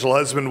good potential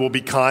husband will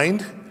be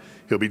kind,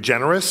 he'll be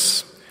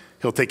generous,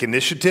 he'll take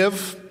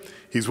initiative,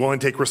 he's willing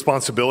to take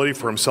responsibility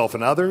for himself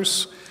and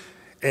others,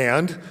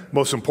 and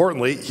most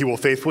importantly, he will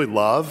faithfully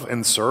love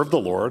and serve the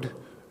Lord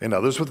and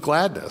others with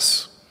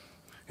gladness.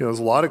 There's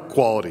a lot of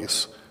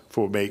qualities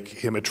for what make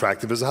him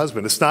attractive as a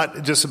husband. It's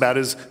not just about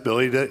his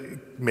ability to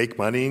make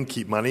money and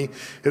keep money.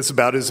 It's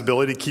about his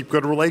ability to keep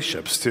good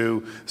relationships,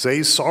 to say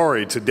he's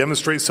sorry, to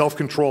demonstrate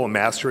self-control and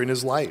mastery in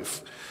his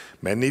life.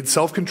 Men need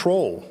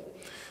self-control.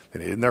 They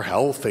need it in their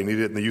health. They need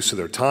it in the use of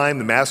their time,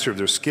 the mastery of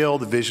their skill,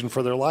 the vision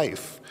for their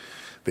life.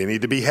 They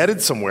need to be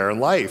headed somewhere in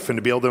life and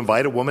to be able to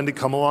invite a woman to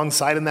come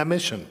alongside in that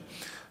mission.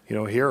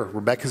 Here,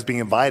 Rebekah's being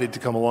invited to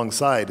come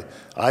alongside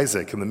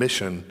Isaac in the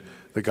mission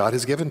that God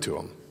has given to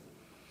him.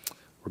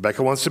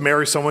 Rebekah wants to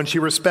marry someone she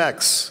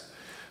respects,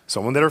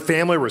 someone that her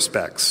family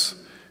respects.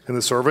 And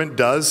the servant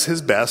does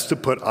his best to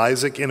put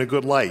Isaac in a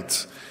good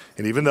light.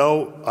 And even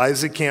though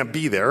Isaac can't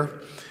be there,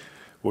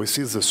 we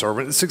see the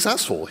servant is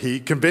successful. He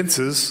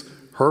convinces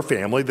her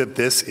family that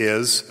this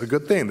is a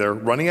good thing. They're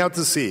running out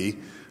to see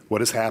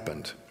what has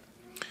happened.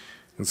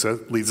 And so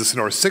it leads us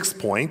into our sixth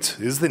point,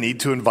 is the need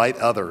to invite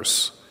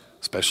others,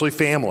 especially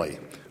family.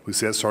 We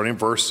see that starting in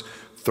verse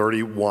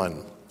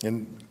 31.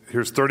 And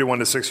here's 31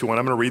 to 61.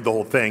 I'm going to read the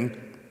whole thing.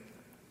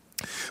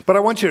 But I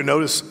want you to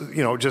notice,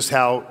 just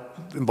how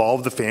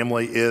involved the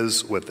family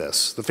is with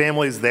this. The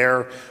family is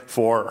there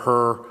for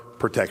her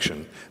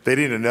protection. They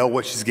need to know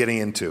what she's getting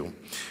into.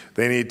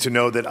 They need to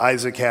know that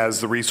Isaac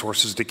has the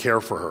resources to care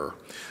for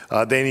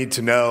her. They need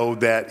to know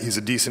that he's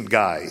a decent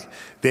guy.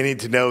 They need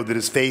to know that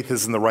his faith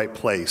is in the right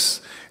place.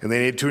 And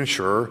they need to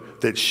ensure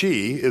that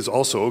she is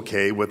also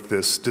okay with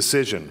this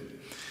decision.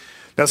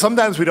 Now,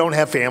 sometimes we don't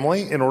have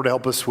family in order to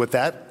help us with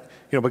that.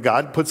 But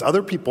God puts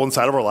other people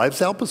inside of our lives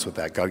to help us with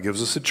that. God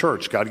gives us a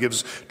church. God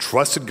gives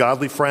trusted,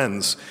 godly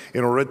friends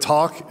in order to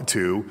talk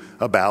to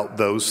about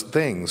those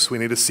things. We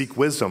need to seek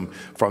wisdom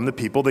from the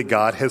people that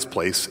God has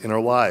placed in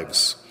our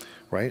lives,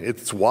 right?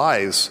 It's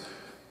wise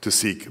to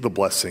seek the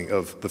blessing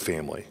of the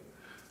family.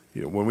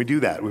 When we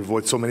do that, we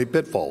avoid so many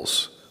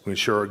pitfalls. We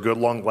ensure a good,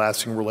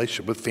 long-lasting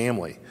relationship with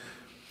family.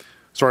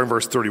 Starting in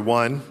verse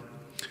 31,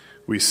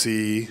 we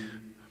see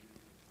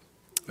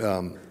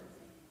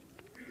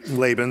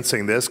Laban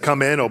saying this,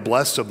 "Come in, O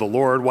blessed of the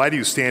Lord. Why do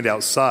you stand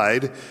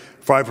outside?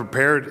 For I have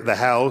prepared the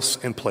house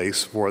and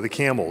place for the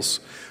camels."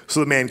 So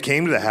the man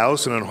came to the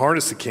house and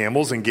unharnessed the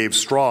camels and gave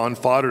straw and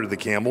fodder to the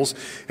camels,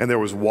 and there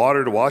was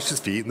water to wash his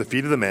feet and the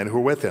feet of the men who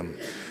were with him.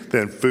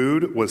 Then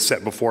food was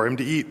set before him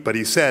to eat, but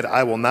he said,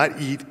 "I will not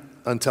eat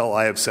until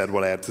I have said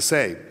what I have to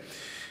say."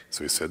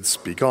 So he said,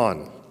 "Speak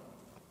on."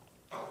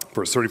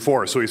 Verse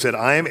 34, so he said,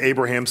 "I am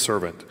Abraham's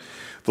servant.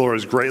 The Lord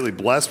has greatly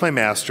blessed my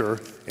master,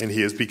 and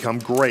he has become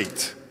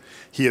great.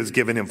 He has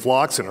given him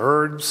flocks and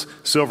herds,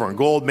 silver and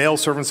gold, male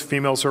servants,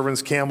 female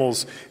servants,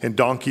 camels and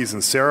donkeys.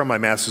 And Sarah, my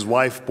master's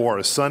wife, bore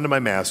a son to my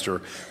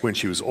master when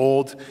she was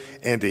old,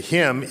 and to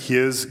him he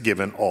has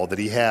given all that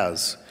he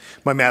has.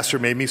 My master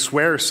made me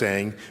swear,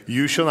 saying,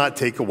 you shall not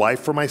take a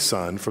wife for my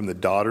son from the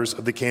daughters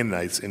of the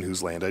Canaanites in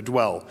whose land I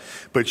dwell,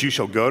 but you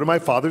shall go to my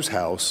father's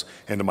house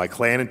and to my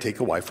clan and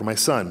take a wife for my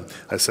son.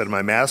 I said to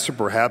my master,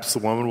 perhaps the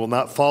woman will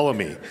not follow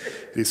me.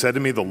 He said to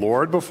me, the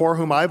Lord before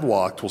whom I have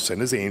walked will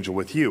send his angel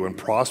with you and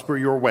prosper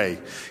your way.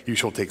 You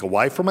shall take a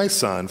wife for my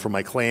son, from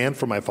my clan,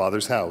 from my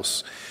father's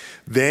house.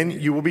 Then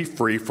you will be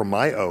free from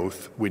my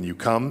oath when you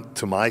come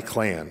to my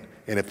clan,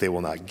 and if they will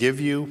not give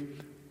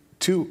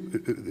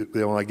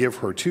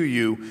her to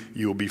you,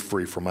 you will be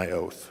free from my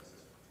oath.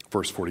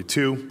 Verse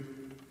 42,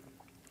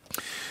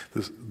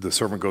 the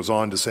servant goes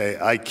on to say,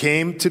 I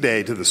came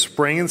today to the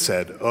spring and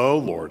said, O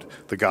Lord,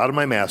 the God of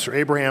my master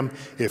Abraham,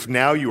 if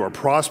now you are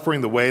prospering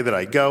the way that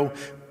I go,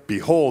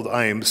 behold,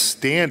 I am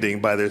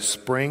standing by the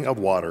spring of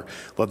water.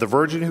 Let the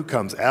virgin who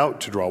comes out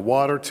to draw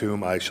water, to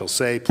whom I shall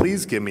say,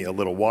 please give me a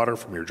little water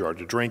from your jar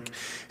to drink,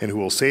 and who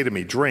will say to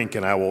me, drink,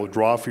 and I will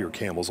draw for your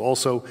camels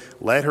also.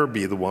 Let her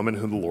be the woman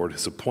whom the Lord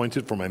has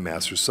appointed for my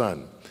master's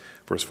son.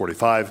 Verse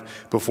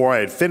 45, before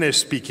I had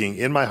finished speaking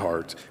in my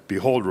heart,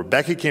 behold,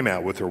 Rebekah came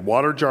out with her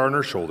water jar on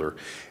her shoulder,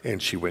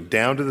 and she went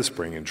down to the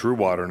spring and drew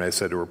water, and I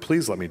said to her,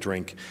 please let me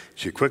drink.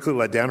 She quickly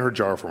let down her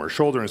jar from her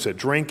shoulder and said,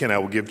 drink, and I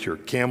will give to your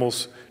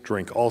camels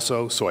drink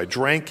also. So I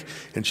drank,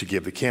 and she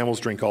gave the camels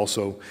drink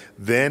also.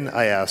 Then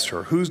I asked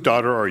her, whose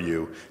daughter are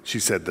you?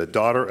 She said, the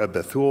daughter of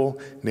Bethuel,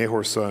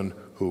 Nahor's son,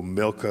 whom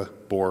Milcah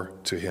bore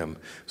to him.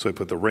 So I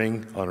put the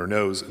ring on her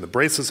nose and the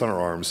bracelets on her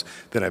arms.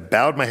 Then I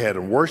bowed my head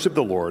and worshiped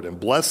the Lord and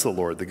blessed the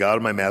Lord, the God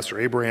of my master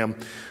Abraham,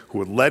 who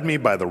had led me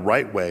by the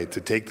right way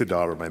to take the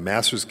daughter of my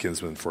master's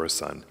kinsman for a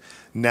son.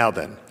 Now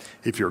then,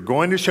 if you're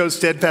going to show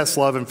steadfast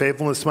love and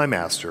faithfulness to my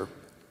master,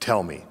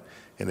 tell me.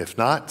 And if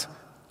not,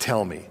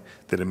 tell me,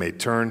 that it may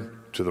turn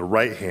to the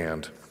right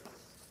hand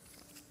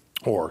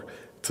or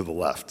to the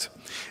left.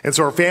 And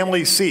so our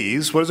family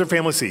sees, what does our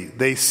family see?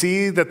 They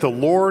see that the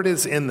Lord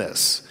is in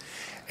this.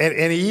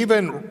 And he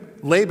even,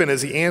 Laban,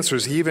 as he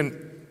answers, he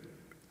even,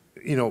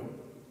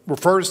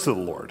 refers to the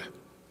Lord.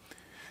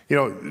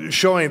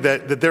 Showing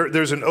that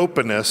there's an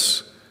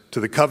openness to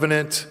the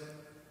covenant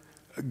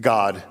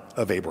God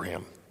of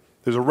Abraham.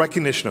 There's a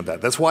recognition of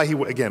that. That's why he,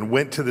 again,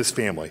 went to this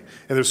family.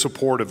 And there's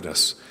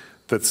supportiveness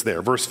that's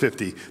there. Verse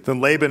 50,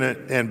 then Laban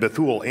and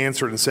Bethuel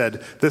answered and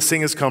said, this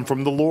thing has come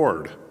from the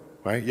Lord.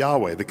 Right?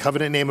 Yahweh, the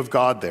covenant name of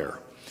God there.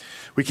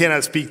 We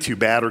cannot speak to you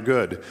bad or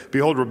good.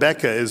 Behold,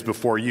 Rebekah is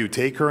before you.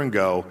 Take her and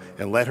go,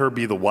 and let her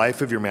be the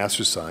wife of your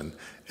master's son,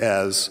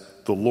 as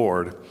the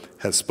Lord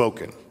has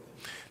spoken.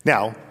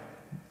 Now,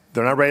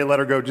 they're not ready to let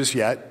her go just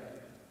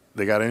yet.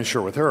 They got to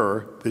ensure with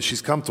her that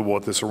she's comfortable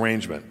with this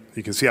arrangement.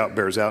 You can see how it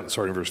bears out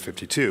starting in verse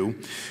 52.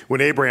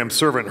 When Abraham's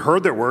servant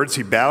heard their words,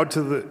 he bowed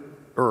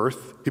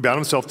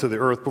himself to the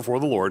earth before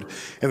the Lord,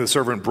 and the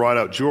servant brought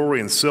out jewelry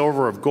and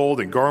silver of gold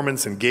and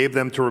garments and gave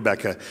them to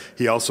Rebekah.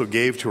 He also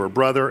gave to her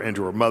brother and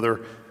to her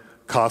mother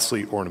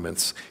costly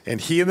ornaments.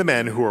 And he and the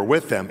men who were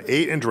with them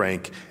ate and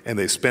drank, and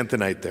they spent the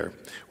night there.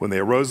 When they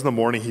arose in the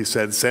morning, he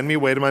said, send me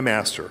away to my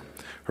master.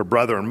 Her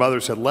brother and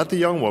mother said, let the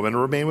young woman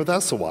remain with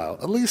us a while,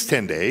 at least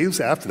 10 days.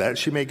 After that,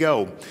 she may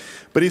go.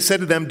 But he said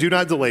to them, do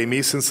not delay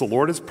me, since the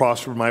Lord has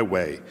prospered my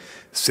way.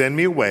 Send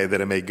me away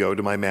that I may go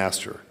to my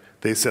master.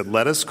 They said,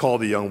 let us call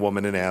the young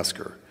woman and ask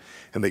her.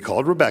 And they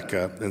called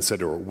Rebekah and said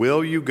to her,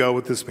 will you go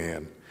with this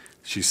man?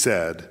 She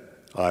said,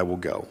 I will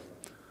go.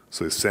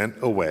 So they sent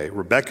away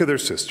Rebekah, their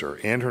sister,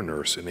 and her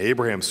nurse, and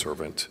Abraham's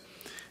servant,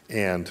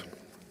 and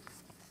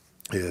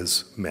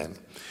his men.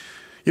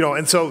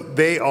 And so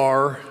they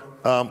are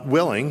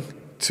willing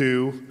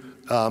to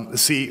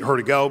see her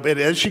to go. But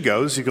as she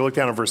goes, you can look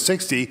down at verse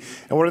 60,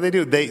 and what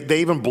do? They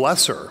even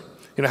bless her.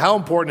 How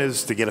important it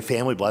is to get a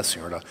family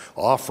blessing or to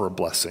offer a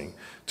blessing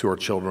to our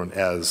children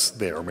as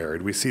they are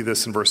married. We see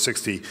this in verse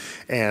 60.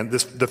 And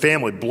the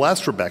family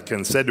blessed Rebekah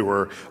and said to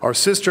her, our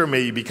sister,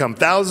 may you become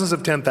thousands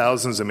of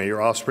 10,000s, and may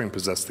your offspring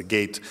possess the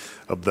gate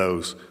of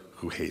those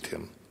who hate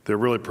him. They're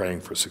really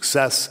praying for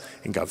success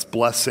and God's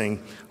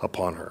blessing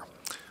upon her.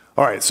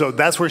 All right, so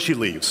that's where she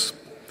leaves.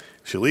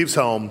 She leaves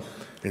home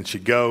and she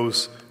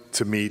goes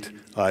to meet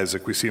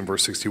Isaac. We see in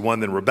verse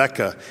 61, then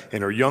Rebekah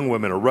and her young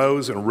women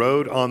arose and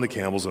rode on the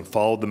camels and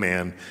followed the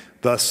man.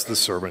 Thus the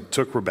servant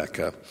took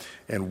Rebekah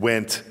and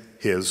went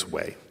his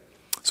way.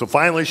 So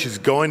finally, she's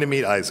going to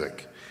meet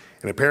Isaac.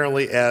 And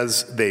apparently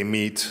as they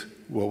meet,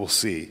 what we'll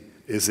see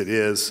is it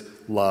is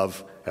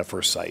love at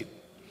first sight.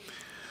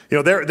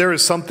 There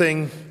is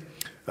something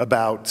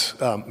about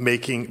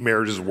making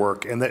marriages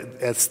work, and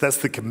that's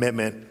the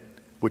commitment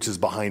which is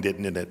behind it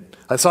and in it.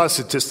 I saw a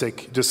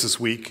statistic just this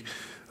week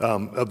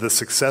of the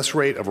success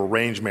rate of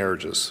arranged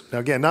marriages. Now,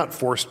 again, not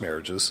forced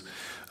marriages,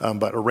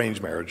 but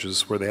arranged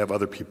marriages where they have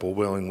other people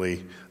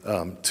willingly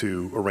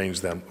to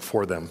arrange them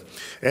for them.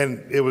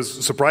 And it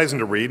was surprising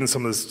to read, and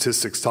some of the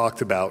statistics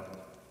talked about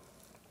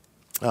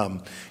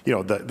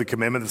the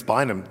commitment that's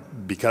behind them,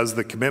 because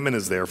the commitment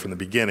is there from the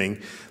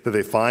beginning, that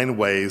they find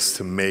ways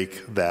to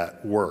make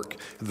that work.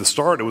 At the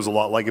start, it was a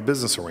lot like a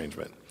business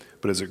arrangement.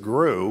 But as it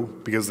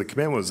grew, because the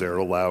commitment was there,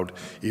 it allowed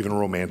even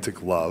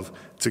romantic love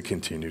to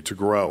continue to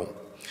grow.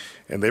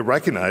 And they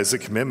recognize that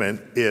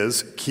commitment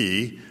is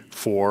key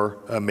for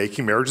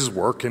making marriages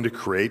work and to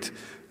create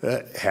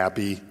a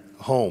happy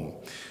home.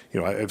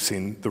 I've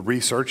seen the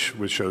research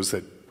which shows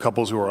that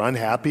couples who are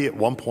unhappy at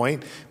one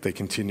point, they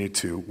continue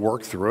to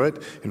work through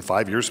it. In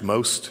 5 years,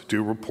 most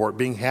do report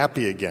being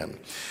happy again.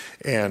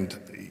 And,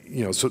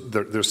 so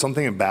there's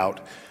something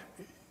about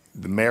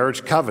the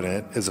marriage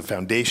covenant as a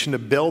foundation to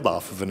build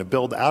off of and to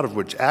build out of,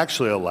 which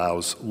actually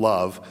allows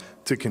love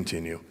to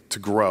continue to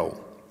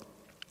grow.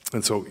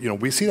 And so,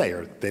 we see that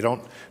here. They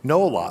don't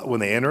know a lot when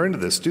they enter into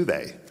this, do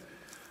they?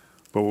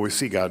 But we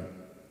see God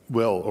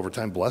will, over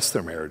time, bless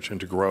their marriage and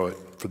to grow it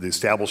for the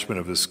establishment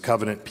of this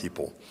covenant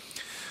people.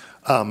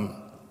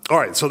 All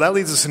right, so that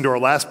leads us into our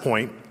last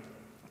point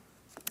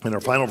in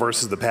our final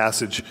verses of the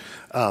passage,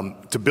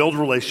 to build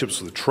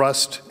relationships with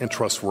trust and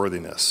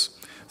trustworthiness.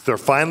 So they're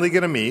finally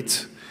going to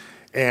meet,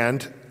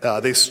 and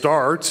they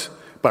start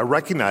by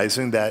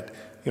recognizing that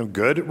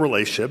good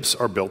relationships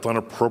are built on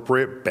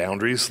appropriate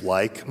boundaries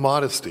like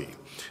modesty.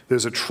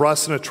 There's a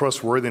trust and a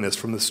trustworthiness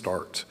from the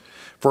start.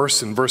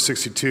 First, in verse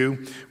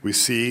 62, we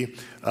see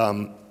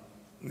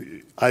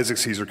Isaac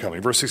sees her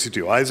coming. Verse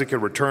 62, Isaac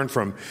had returned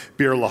from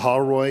Beer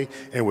Laharoi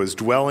and was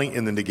dwelling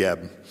in the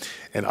Negeb.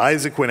 And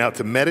Isaac went out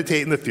to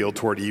meditate in the field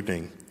toward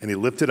evening. And he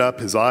lifted up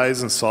his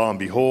eyes and saw, and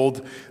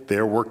behold,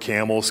 there were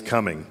camels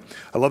coming.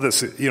 I love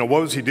this. What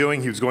was he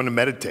doing? He was going to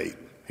meditate.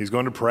 He was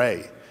going to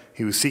pray.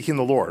 He was seeking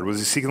the Lord. Was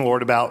he seeking the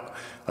Lord about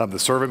the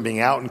servant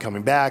being out and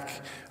coming back?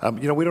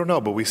 We don't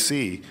know, but we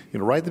see,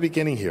 right at the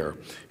beginning here,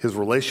 his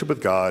relationship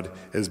with God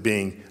as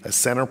being a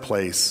center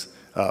place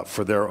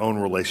for their own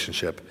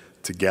relationship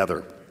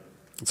together.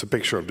 It's a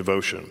picture of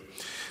devotion.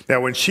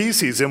 Now, when she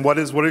sees him, what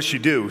does she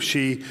do?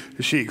 She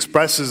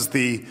expresses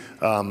the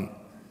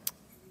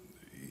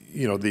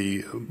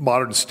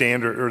modern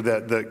standard, or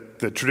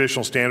the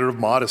traditional standard of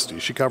modesty.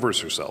 She covers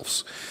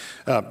herself.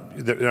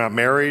 They're not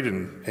married,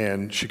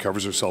 and she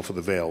covers herself with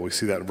a veil. We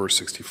see that in verse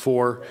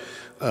 64.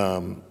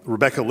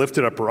 Rebekah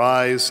lifted up her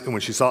eyes, and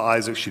when she saw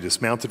Isaac, she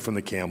dismounted from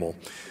the camel,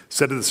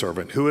 said to the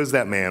servant, "Who is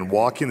that man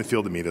walking in the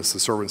field to meet us?" The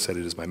servant said,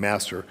 "It is my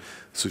master."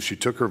 So she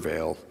took her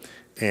veil,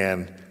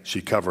 and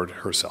she covered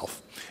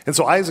herself. And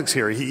so Isaac's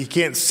here. He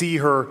can't see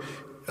her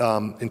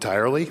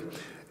entirely.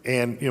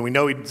 And we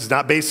know he's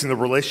not basing the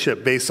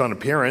relationship based on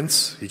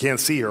appearance. He can't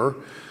see her.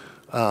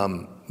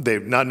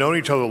 They've not known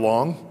each other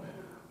long.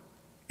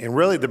 And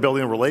really, they're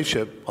building a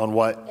relationship on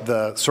what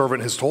the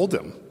servant has told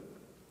him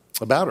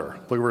about her.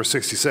 Look at verse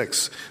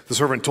 66. The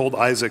servant told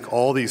Isaac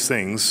all these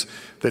things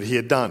that he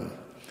had done.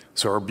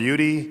 So her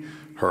beauty,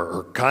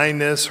 her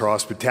kindness, her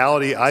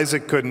hospitality,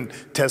 Isaac couldn't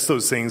test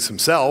those things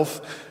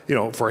himself.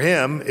 For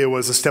him, it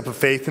was a step of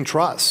faith and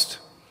trust.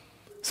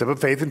 Step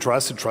of faith and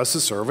trust, to trust the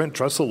servant,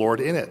 trust the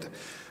Lord in it.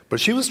 But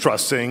she was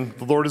trusting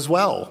the Lord as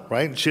well,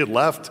 right? She had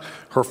left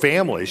her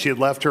family. She had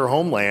left her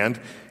homeland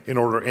in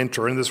order to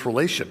enter in this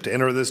relationship, to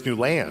enter this new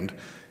land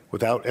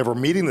without ever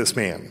meeting this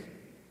man.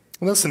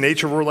 And that's the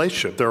nature of a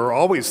relationship. There are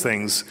always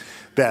things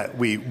that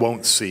we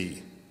won't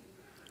see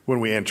when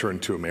we enter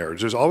into a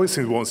marriage. There's always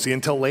things we won't see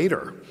until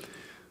later.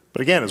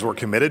 But again, as we're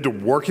committed to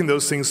working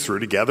those things through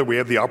together, we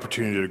have the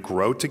opportunity to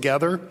grow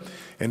together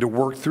and to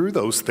work through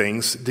those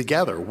things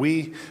together.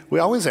 We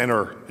always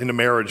enter into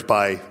marriage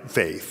by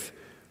faith.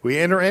 We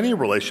enter any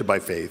relationship by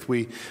faith.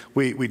 We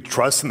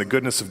trust in the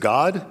goodness of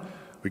God.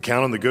 We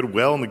count on the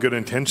goodwill and the good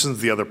intentions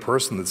of the other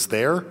person that's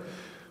there.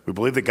 We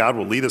believe that God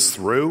will lead us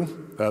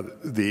through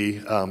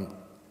the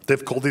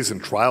difficulties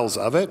and trials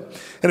of it.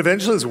 And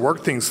eventually, as we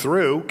work things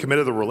through,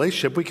 committed to the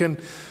relationship, we can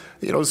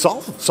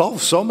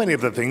solve so many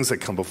of the things that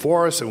come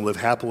before us and live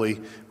happily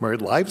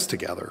married lives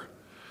together.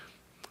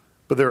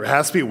 But there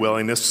has to be a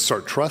willingness to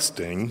start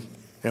trusting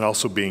and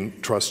also being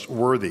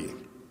trustworthy.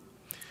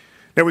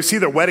 Now we see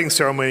the wedding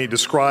ceremony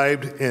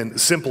described in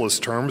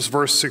simplest terms.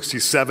 Verse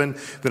 67,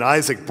 then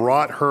Isaac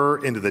brought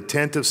her into the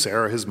tent of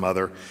Sarah, his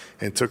mother,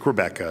 and took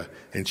Rebekah,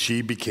 and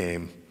she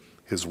became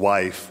his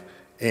wife,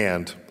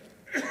 and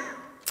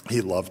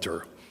he loved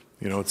her.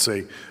 It's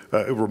a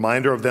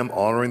reminder of them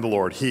honoring the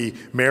Lord. He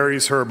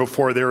marries her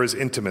before there is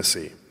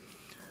intimacy.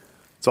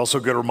 It's also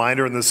a good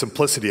reminder in the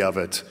simplicity of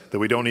it that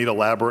we don't need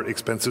elaborate,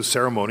 expensive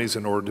ceremonies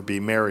in order to be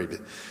married.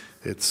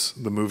 It's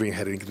the moving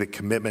ahead into the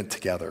commitment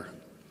together.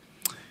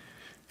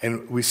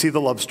 And we see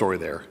the love story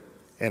there.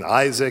 And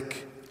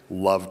Isaac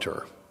loved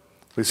her.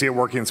 We see it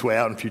working its way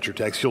out in future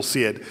texts. You'll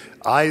see it.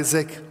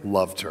 Isaac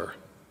loved her,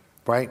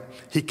 right?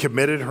 He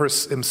committed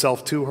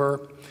himself to her.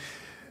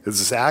 It was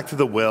this act of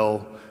the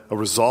will, a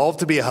resolve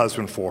to be a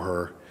husband for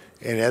her.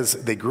 And as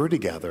they grew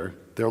together,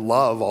 their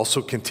love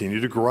also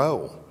continued to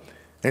grow.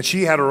 And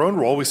she had her own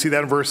role. We see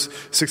that in verse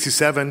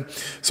 67.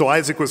 So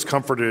Isaac was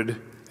comforted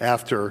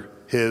after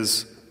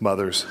his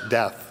mother's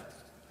death,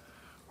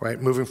 right?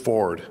 Moving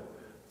forward,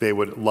 they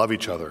would love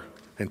each other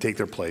and take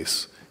their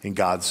place in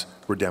God's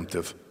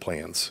redemptive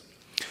plans.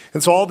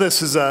 And so all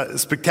this is a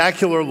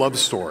spectacular love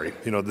story,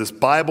 this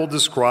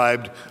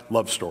Bible-described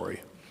love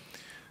story.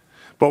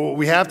 But what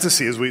we have to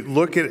see as we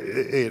look at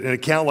an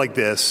account like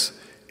this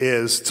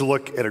is to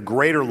look at a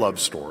greater love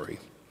story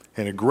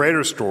and a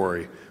greater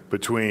story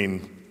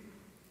between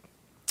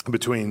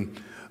between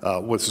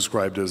what's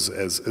described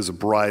as a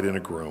bride and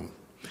a groom.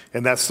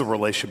 And that's the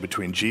relationship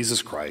between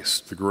Jesus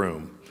Christ, the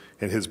groom,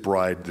 and his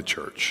bride, the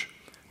church.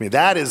 I mean,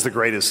 that is the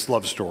greatest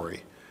love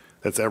story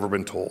that's ever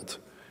been told.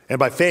 And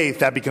by faith,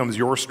 that becomes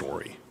your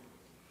story,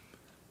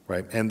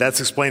 right? And that's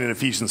explained in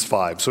Ephesians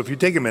 5. So if you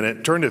take a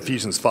minute, turn to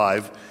Ephesians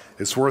 5.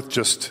 It's worth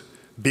just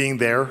being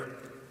there,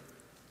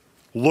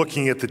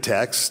 looking at the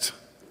text.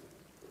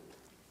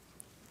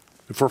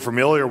 If we're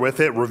familiar with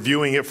it,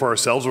 reviewing it for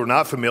ourselves. We're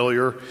not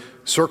familiar,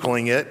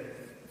 circling it,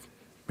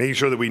 making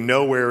sure that we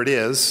know where it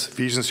is,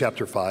 Ephesians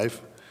chapter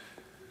 5.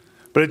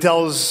 But it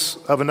tells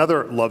of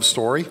another love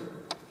story.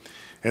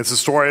 And it's the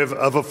story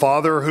of a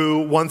father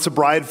who wants a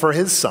bride for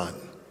his son.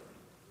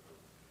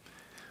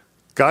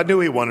 God knew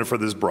he wanted for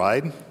this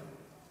bride,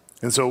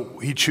 and so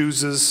he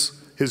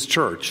chooses his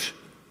church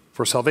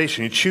for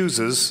salvation. He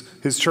chooses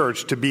his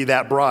church to be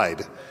that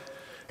bride.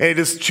 And he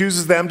just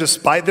chooses them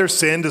despite their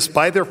sin,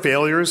 despite their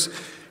failures.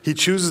 He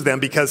chooses them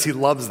because he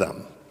loves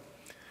them.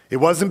 It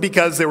wasn't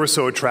because they were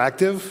so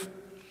attractive.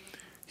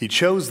 He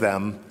chose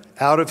them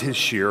out of his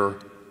sheer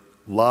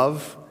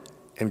love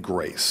and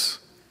grace.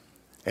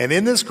 And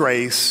in this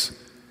grace,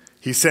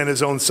 he sent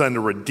his own son to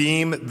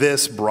redeem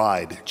this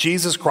bride.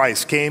 Jesus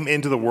Christ came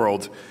into the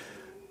world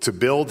to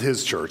build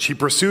his church. He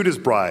pursued his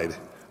bride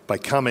by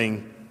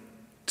coming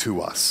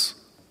to us.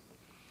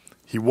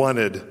 He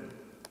wanted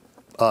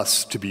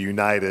us to be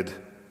united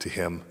to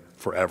him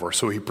forever.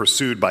 So he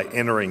pursued by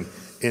entering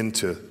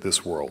into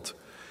this world.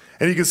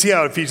 And you can see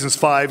how Ephesians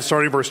 5,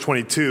 starting verse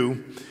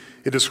 22,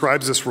 it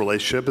describes this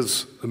relationship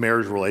as a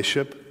marriage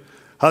relationship.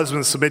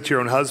 Husbands, submit to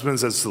your own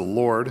husbands as to the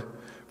Lord.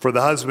 For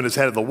the husband is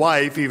head of the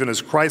wife, even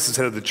as Christ is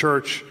head of the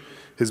church,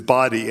 his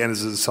body, and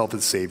is himself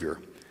its Savior.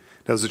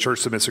 Now, as the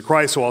church submits to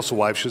Christ, so also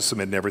wives should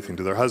submit in everything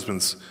to their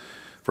husbands.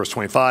 Verse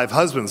 25,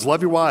 husbands,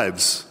 love your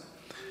wives,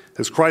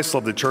 as Christ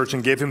loved the church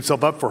and gave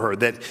himself up for her,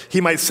 that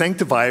he might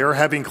sanctify her,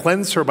 having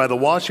cleansed her by the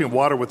washing of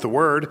water with the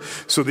word,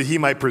 so that he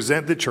might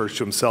present the church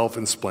to himself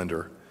in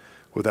splendor,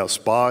 without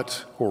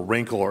spot or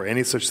wrinkle or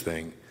any such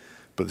thing,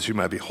 but that she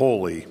might be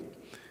holy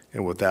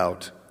and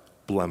without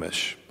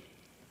blemish.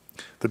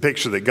 The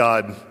picture that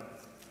God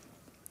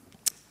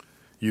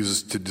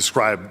uses to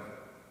describe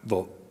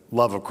the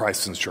love of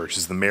Christ in his church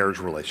is the marriage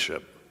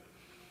relationship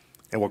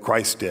and what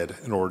Christ did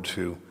in order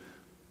to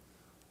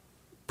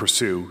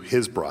pursue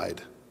his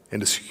bride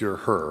and to secure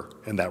her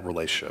in that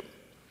relationship.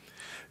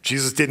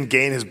 Jesus didn't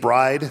gain his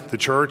bride, the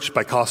church,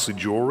 by costly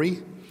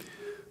jewelry,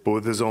 but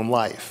with his own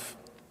life,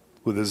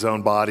 with his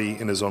own body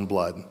and his own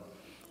blood.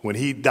 When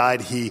he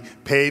died, he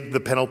paid the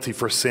penalty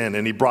for sin,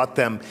 and he brought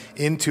them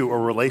into a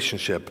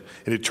relationship,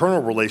 an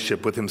eternal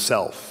relationship with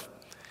himself.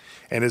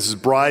 And as his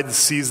bride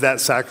sees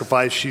that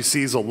sacrifice, she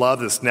sees a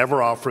love that's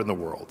never offered in the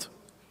world.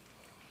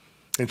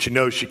 And she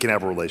knows she can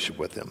have a relationship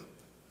with him.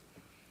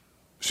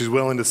 She's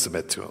willing to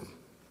submit to him.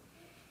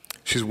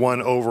 She's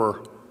won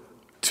over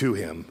to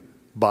him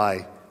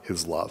by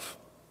his love.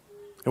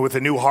 And with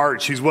a new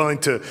heart, she's willing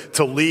to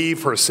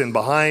leave her sin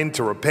behind,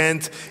 to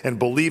repent, and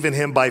believe in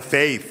him by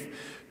faith.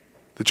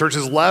 The church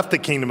has left the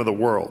kingdom of the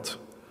world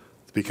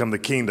to become the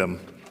kingdom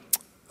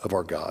of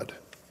our God.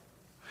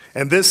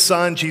 And this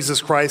Son,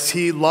 Jesus Christ,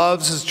 he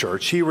loves his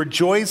church. He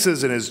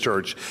rejoices in his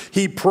church.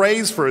 He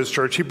prays for his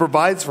church. He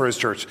provides for his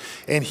church.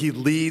 And he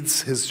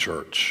leads his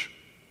church.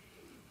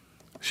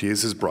 She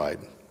is his bride.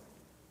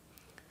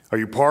 Are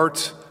you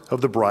part of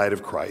the bride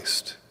of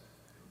Christ?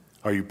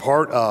 Are you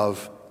part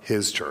of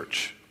his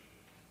church?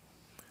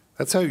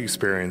 That's how you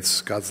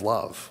experience God's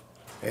love.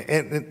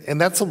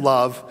 And that's a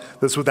love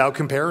that's without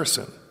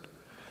comparison.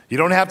 You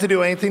don't have to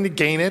do anything to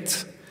gain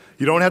it.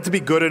 You don't have to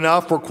be good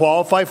enough or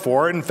qualify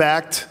for it. In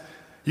fact,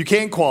 you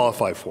can't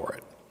qualify for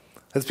it.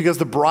 That's because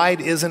the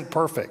bride isn't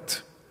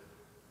perfect,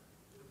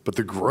 but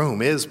the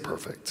groom is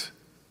perfect.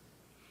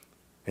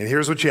 And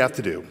here's what you have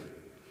to do.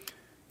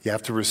 You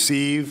have to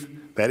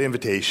receive that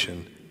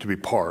invitation to be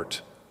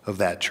part of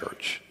that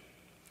church,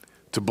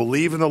 to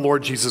believe in the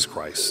Lord Jesus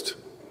Christ.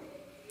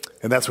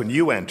 And that's when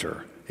you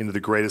enter into the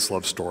greatest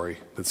love story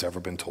that's ever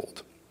been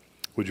told.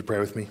 Would you pray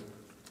with me?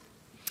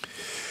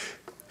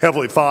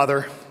 Heavenly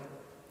Father,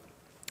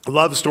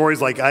 love stories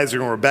like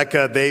Isaac and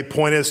Rebekah, they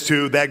point us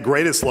to that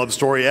greatest love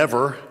story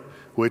ever,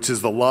 which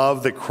is the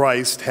love that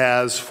Christ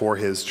has for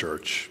his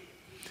church.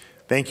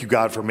 Thank you,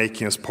 God, for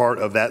making us part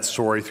of that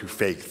story through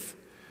faith.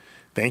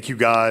 Thank you,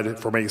 God,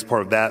 for making us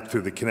part of that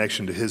through the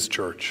connection to his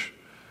church.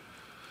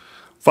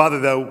 Father,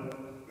 though,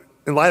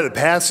 in light of the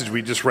passage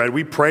we just read,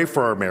 we pray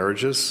for our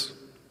marriages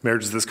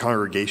of this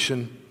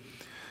congregation.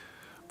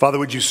 Father,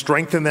 would you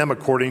strengthen them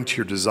according to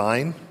your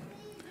design?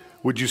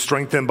 Would you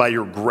strengthen them by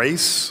your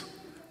grace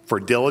for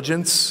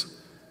diligence?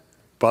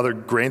 Father,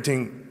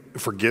 granting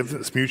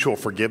forgiveness, mutual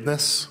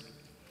forgiveness.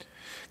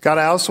 God,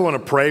 I also want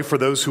to pray for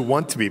those who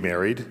want to be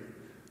married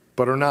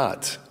but are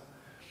not.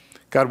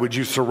 God, would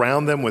you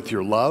surround them with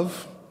your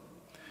love?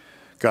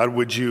 God,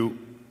 would you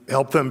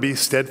help them be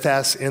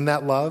steadfast in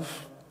that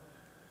love?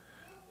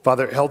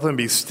 Father, help them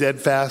be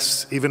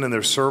steadfast even in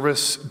their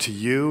service to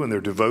you and their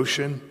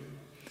devotion.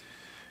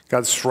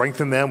 God,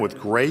 strengthen them with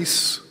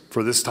grace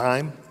for this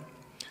time.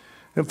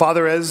 And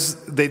Father,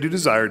 as they do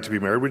desire to be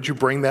married, would you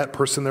bring that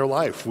person in their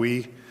life?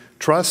 We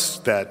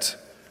trust that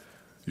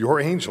your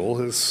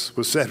angel, as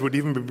was said, would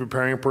even be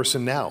preparing a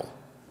person now.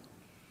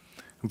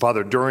 And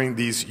Father, during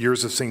these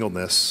years of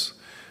singleness,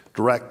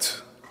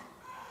 direct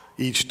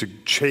each to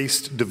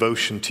chaste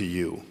devotion to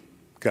you.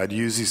 God,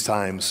 use these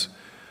times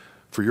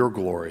for your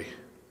glory,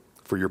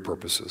 for your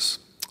purposes.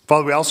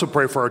 Father, we also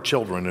pray for our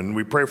children, and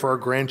we pray for our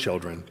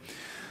grandchildren.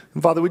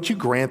 And Father, would you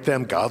grant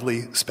them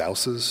godly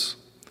spouses?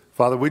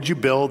 Father, would you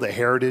build a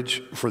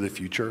heritage for the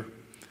future?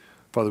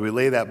 Father, we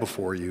lay that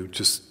before you,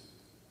 just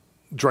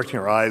directing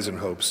our eyes and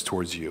hopes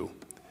towards you.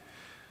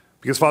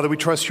 Because, Father, we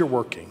trust you're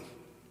working.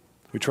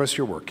 We trust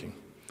you're working.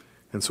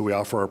 And so we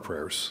offer our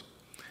prayers.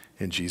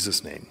 In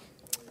Jesus' name,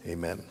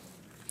 amen.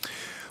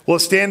 Well,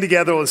 let's stand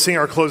together. Let's sing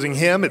our closing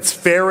hymn. It's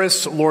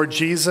Fairest, Lord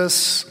Jesus.